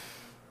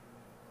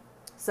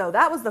 So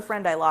that was the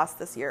friend I lost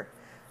this year.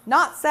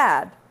 Not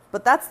sad,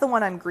 but that's the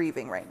one I'm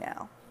grieving right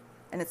now.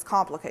 And it's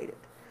complicated.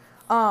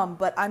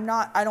 But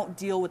I don't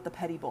deal with the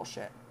petty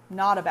bullshit.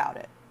 Not about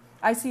it.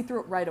 I see through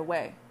it right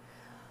away.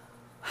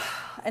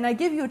 And I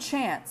give you a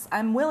chance.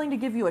 I'm willing to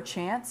give you a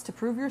chance to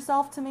prove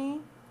yourself to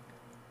me.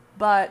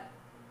 But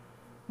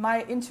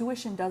my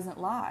intuition doesn't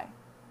lie.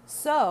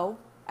 So,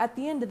 at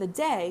the end of the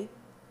day,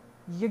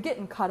 you're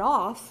getting cut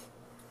off.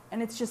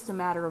 And it's just a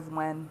matter of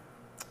when.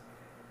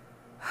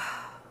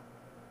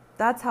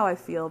 That's how I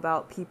feel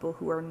about people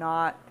who are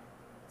not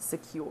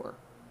secure.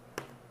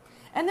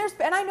 And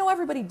I know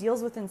everybody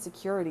deals with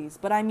insecurities,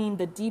 but I mean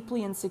the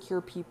deeply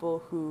insecure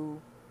people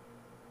who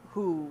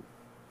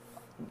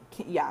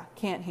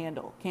can't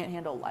handle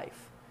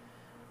life.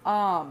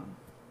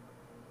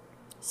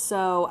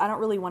 So I don't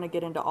really want to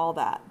get into all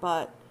that,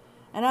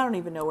 and I don't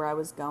even know where I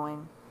was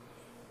going.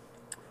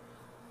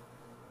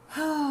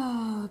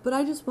 But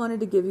I just wanted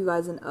to give you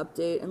guys an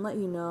update and let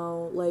you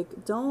know,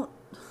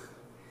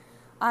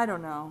 I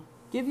don't know.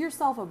 Give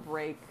yourself a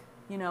break.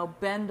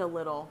 Bend a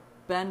little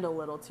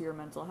to your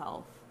mental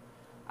health.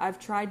 I've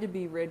tried to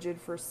be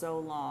rigid for so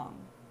long,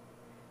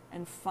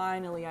 and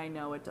finally I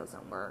know it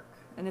doesn't work.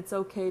 And it's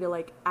okay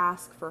to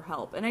ask for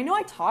help. And I know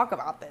I talk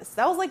about this.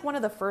 That was one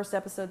of the first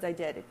episodes I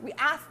did. We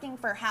asking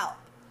for help.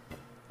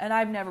 And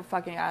I've never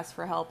fucking asked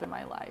for help in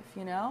my life,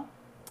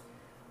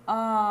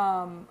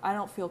 I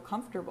don't feel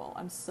comfortable.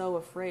 I'm so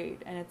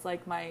afraid. And it's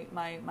like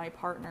my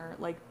partner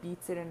like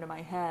beats it into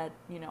my head,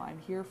 you know, I'm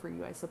here for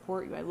you, I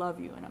support you, I love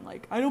you. And I'm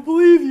like, I don't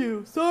believe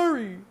you.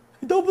 Sorry.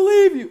 I don't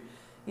believe you.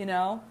 You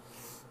know?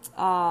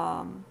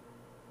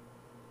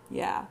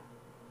 Yeah.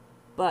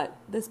 But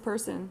this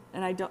person,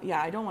 and I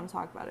don't want to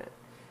talk about it.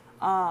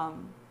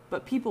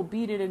 But people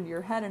beat it into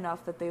your head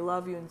enough that they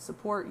love you and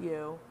support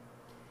you.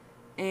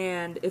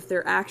 And if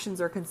their actions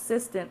are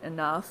consistent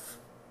enough,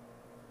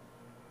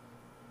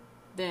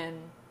 then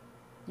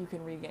you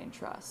can regain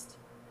trust.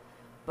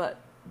 But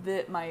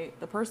the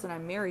person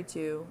I'm married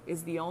to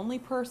is the only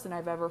person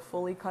I've ever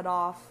fully cut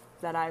off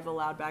that I've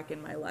allowed back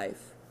in my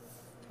life.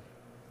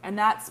 And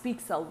that's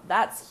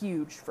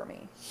huge for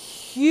me.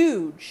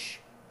 Huge.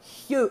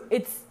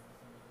 It's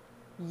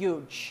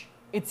huge.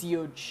 It's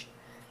huge.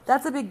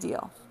 That's a big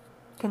deal,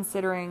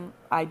 considering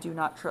I do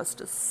not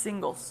trust a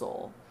single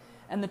soul.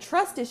 And the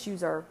trust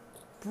issues are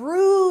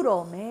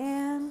brutal,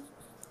 man.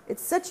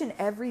 It's such an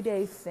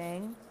everyday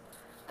thing.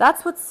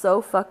 That's what's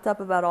so fucked up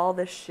about all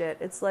this shit.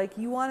 It's like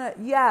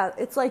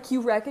it's like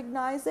you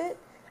recognize it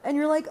and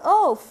you're like,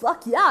 oh,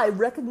 fuck yeah, I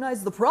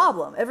recognize the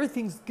problem.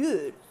 Everything's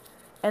good.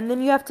 And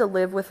then you have to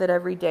live with it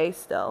every day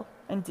still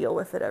and deal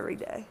with it every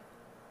day.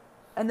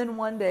 And then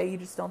one day you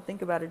just don't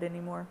think about it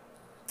anymore.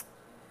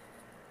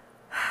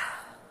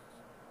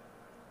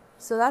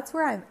 So that's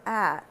where I'm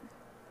at.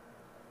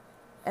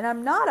 And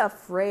I'm not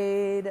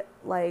afraid,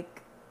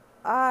 like,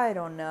 I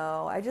don't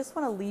know. I just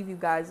want to leave you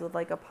guys with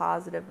like a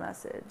positive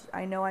message.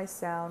 I know I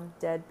sound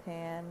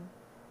deadpan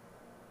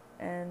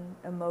and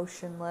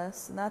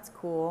emotionless, and that's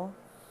cool.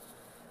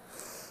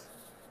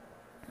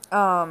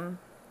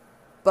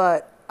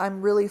 But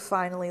I'm really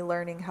finally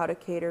learning how to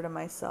cater to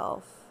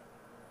myself.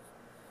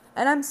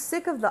 And I'm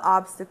sick of the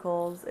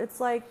obstacles. It's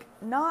like,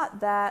 not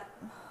that,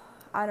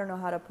 I don't know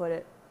how to put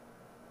it.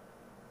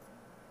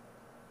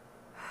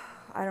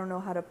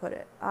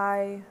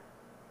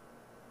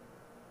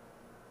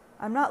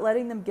 I'm not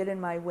letting them get in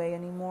my way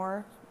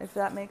anymore, if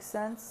that makes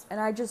sense. And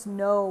I just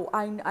know,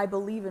 I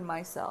believe in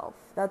myself.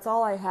 That's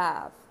all I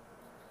have.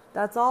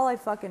 That's all I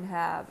fucking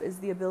have, is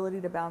the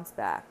ability to bounce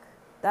back.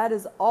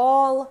 That's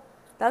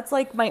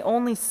like my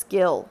only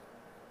skill.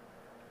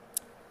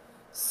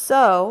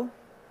 So,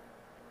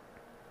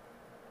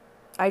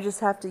 I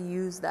just have to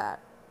use that.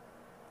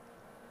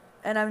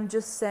 And I'm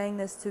just saying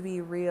this to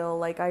be real.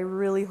 Like, I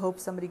really hope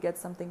somebody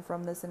gets something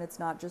from this and it's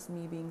not just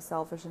me being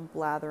selfish and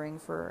blathering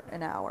for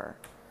an hour.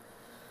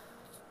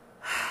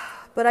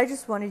 But I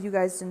just wanted you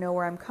guys to know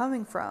where I'm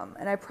coming from.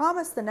 And I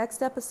promise the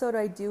next episode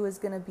I do is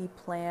going to be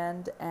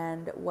planned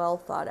and well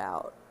thought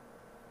out.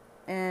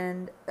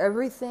 And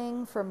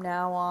everything from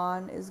now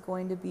on is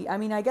going to be, I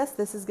mean, I guess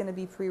this is going to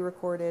be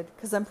pre-recorded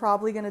because I'm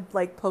probably going to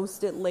like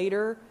post it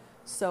later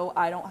so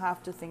I don't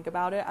have to think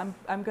about it.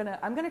 I'm going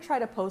to try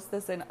to post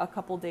this in a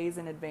couple days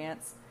in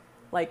advance.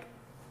 Like,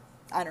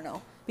 I don't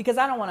know, because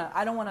I don't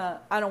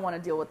want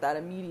to deal with that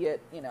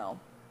immediate,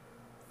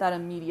 that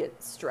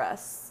immediate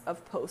stress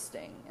of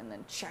posting and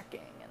then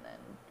checking and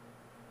then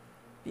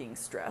being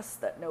stressed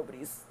that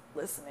nobody's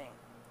listening.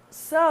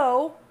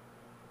 So,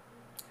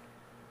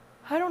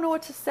 I don't know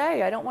what to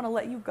say. I don't want to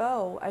let you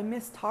go. I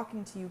miss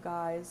talking to you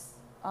guys.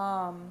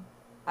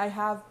 I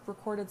have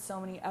recorded so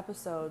many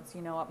episodes,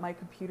 my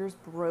computer's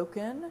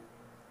broken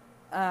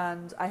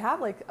and I have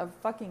like a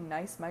fucking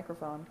nice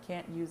microphone.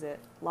 Can't use it.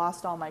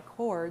 Lost all my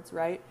cords,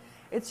 right?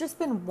 It's just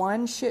been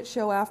one shit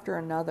show after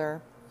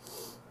another.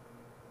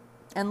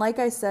 And like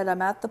I said,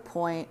 I'm at the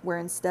point where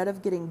instead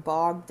of getting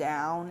bogged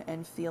down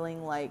and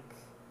feeling like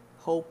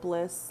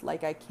hopeless,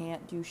 like I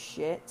can't do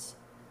shit,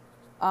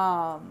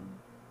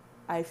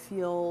 I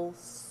feel,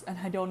 and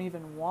I don't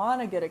even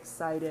want to get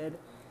excited,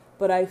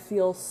 but I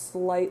feel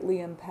slightly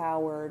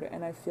empowered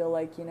and I feel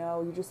like,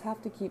 you just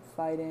have to keep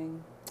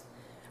fighting.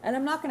 And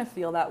I'm not going to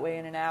feel that way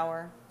in an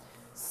hour.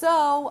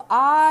 So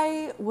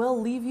I will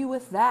leave you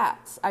with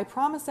that. I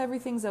promise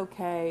everything's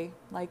okay.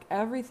 Like,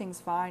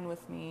 everything's fine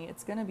with me.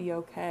 It's going to be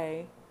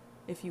okay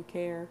if you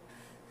care.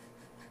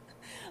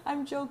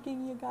 I'm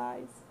joking, you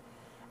guys.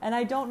 And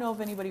I don't know if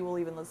anybody will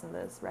even listen to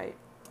this, right?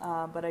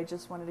 But I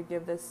just wanted to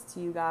give this to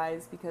you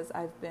guys because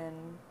I've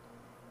been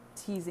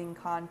teasing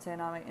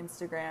content on my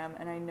Instagram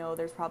and I know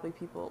there's probably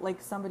people,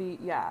 like somebody,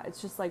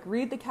 it's just like,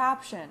 read the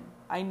caption.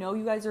 I know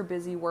you guys are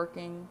busy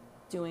working,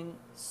 doing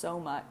so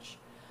much.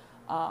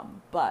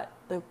 But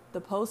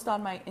the post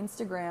on my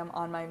Instagram,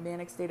 on my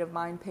Manic State of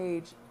Mind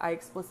page, I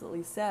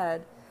explicitly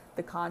said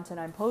the content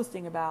I'm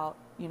posting about,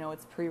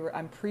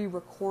 I'm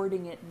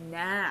pre-recording it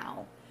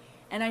now.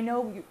 And I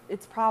know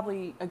it's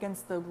probably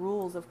against the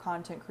rules of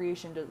content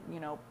creation to,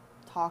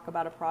 talk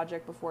about a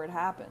project before it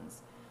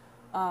happens.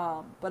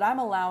 But I'm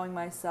allowing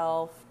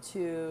myself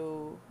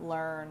to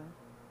learn,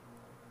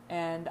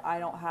 and I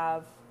don't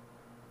have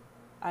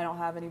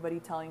anybody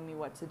telling me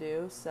what to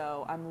do,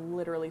 so I'm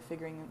literally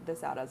figuring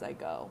this out as I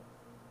go.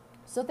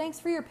 So thanks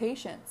for your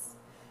patience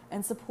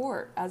and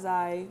support as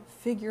I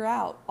figure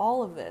out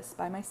all of this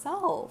by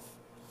myself.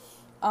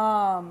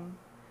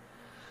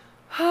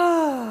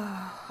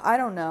 I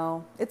don't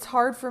know. It's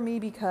hard for me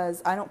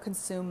because I don't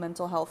consume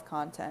mental health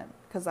content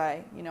because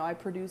I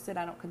produce it,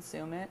 I don't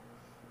consume it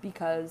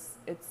because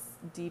it's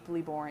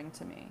deeply boring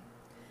to me.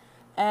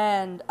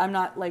 And I'm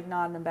not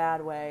in a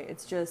bad way.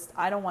 It's just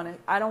I don't want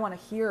to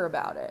hear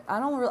about it. I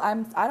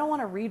don't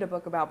want to read a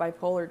book about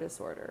bipolar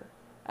disorder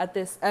at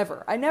this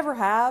ever. I never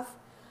have.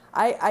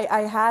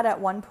 I had at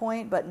one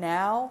point, but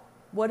now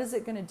what is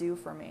it going to do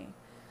for me?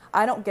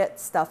 I don't get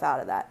stuff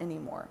out of that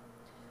anymore.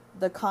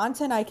 The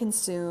content I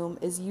consume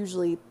is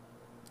usually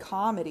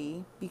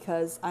comedy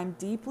because I'm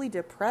deeply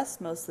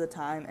depressed most of the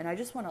time and I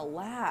just want to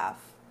laugh.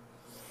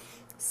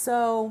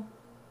 So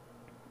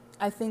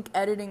I think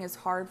editing is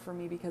hard for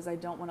me because I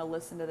don't want to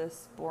listen to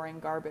this boring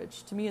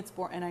garbage. To me, it's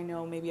boring, and I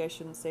know maybe I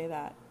shouldn't say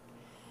that.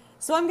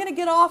 So I'm going to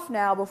get off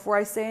now before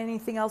I say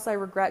anything else I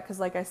regret because,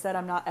 like I said,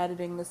 I'm not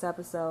editing this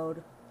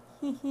episode.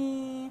 Thank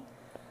you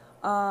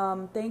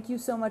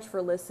so much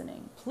for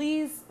listening.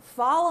 Please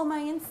follow my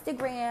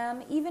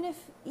Instagram, even if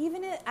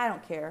I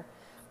don't care.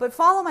 But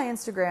follow my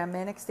Instagram,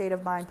 Manic State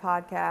of Mind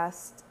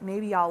Podcast.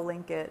 Maybe I'll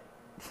link it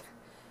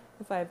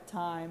if I have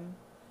time.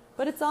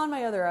 But it's on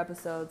my other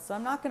episodes, so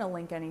I'm not going to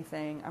link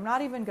anything. I'm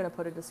not even going to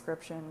put a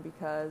description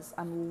because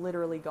I'm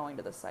literally going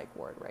to the psych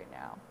ward right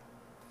now.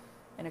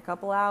 In a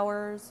couple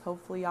hours,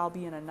 hopefully I'll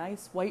be in a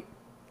nice white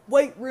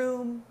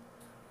room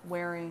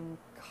wearing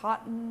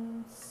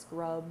cotton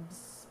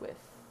scrubs with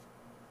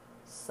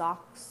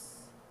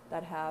socks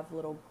that have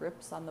little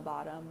grips on the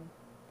bottom.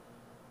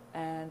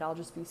 And I'll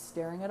just be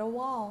staring at a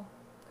wall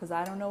because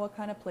I don't know what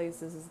kind of place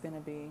this is going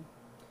to be.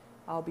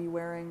 I'll be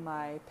wearing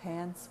my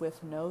pants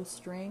with no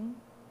string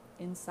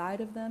inside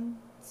of them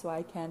so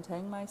I can't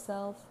hang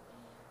myself,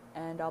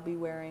 and I'll be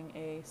wearing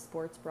a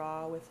sports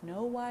bra with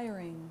no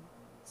wiring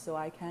so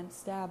I can't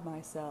stab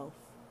myself.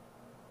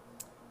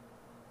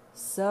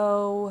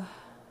 So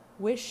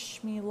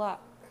wish me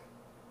luck.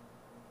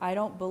 I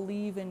don't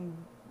believe in,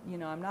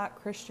 I'm not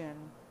Christian,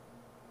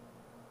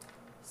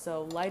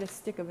 so light a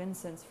stick of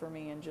incense for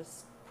me and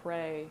just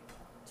pray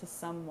to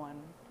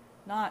someone,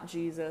 not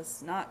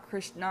Jesus, not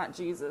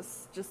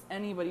Jesus, just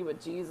anybody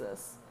but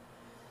Jesus.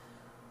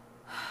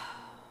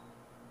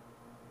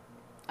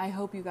 I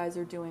hope you guys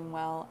are doing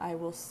well. I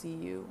will see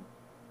you.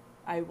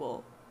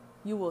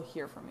 You will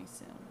hear from me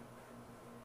soon.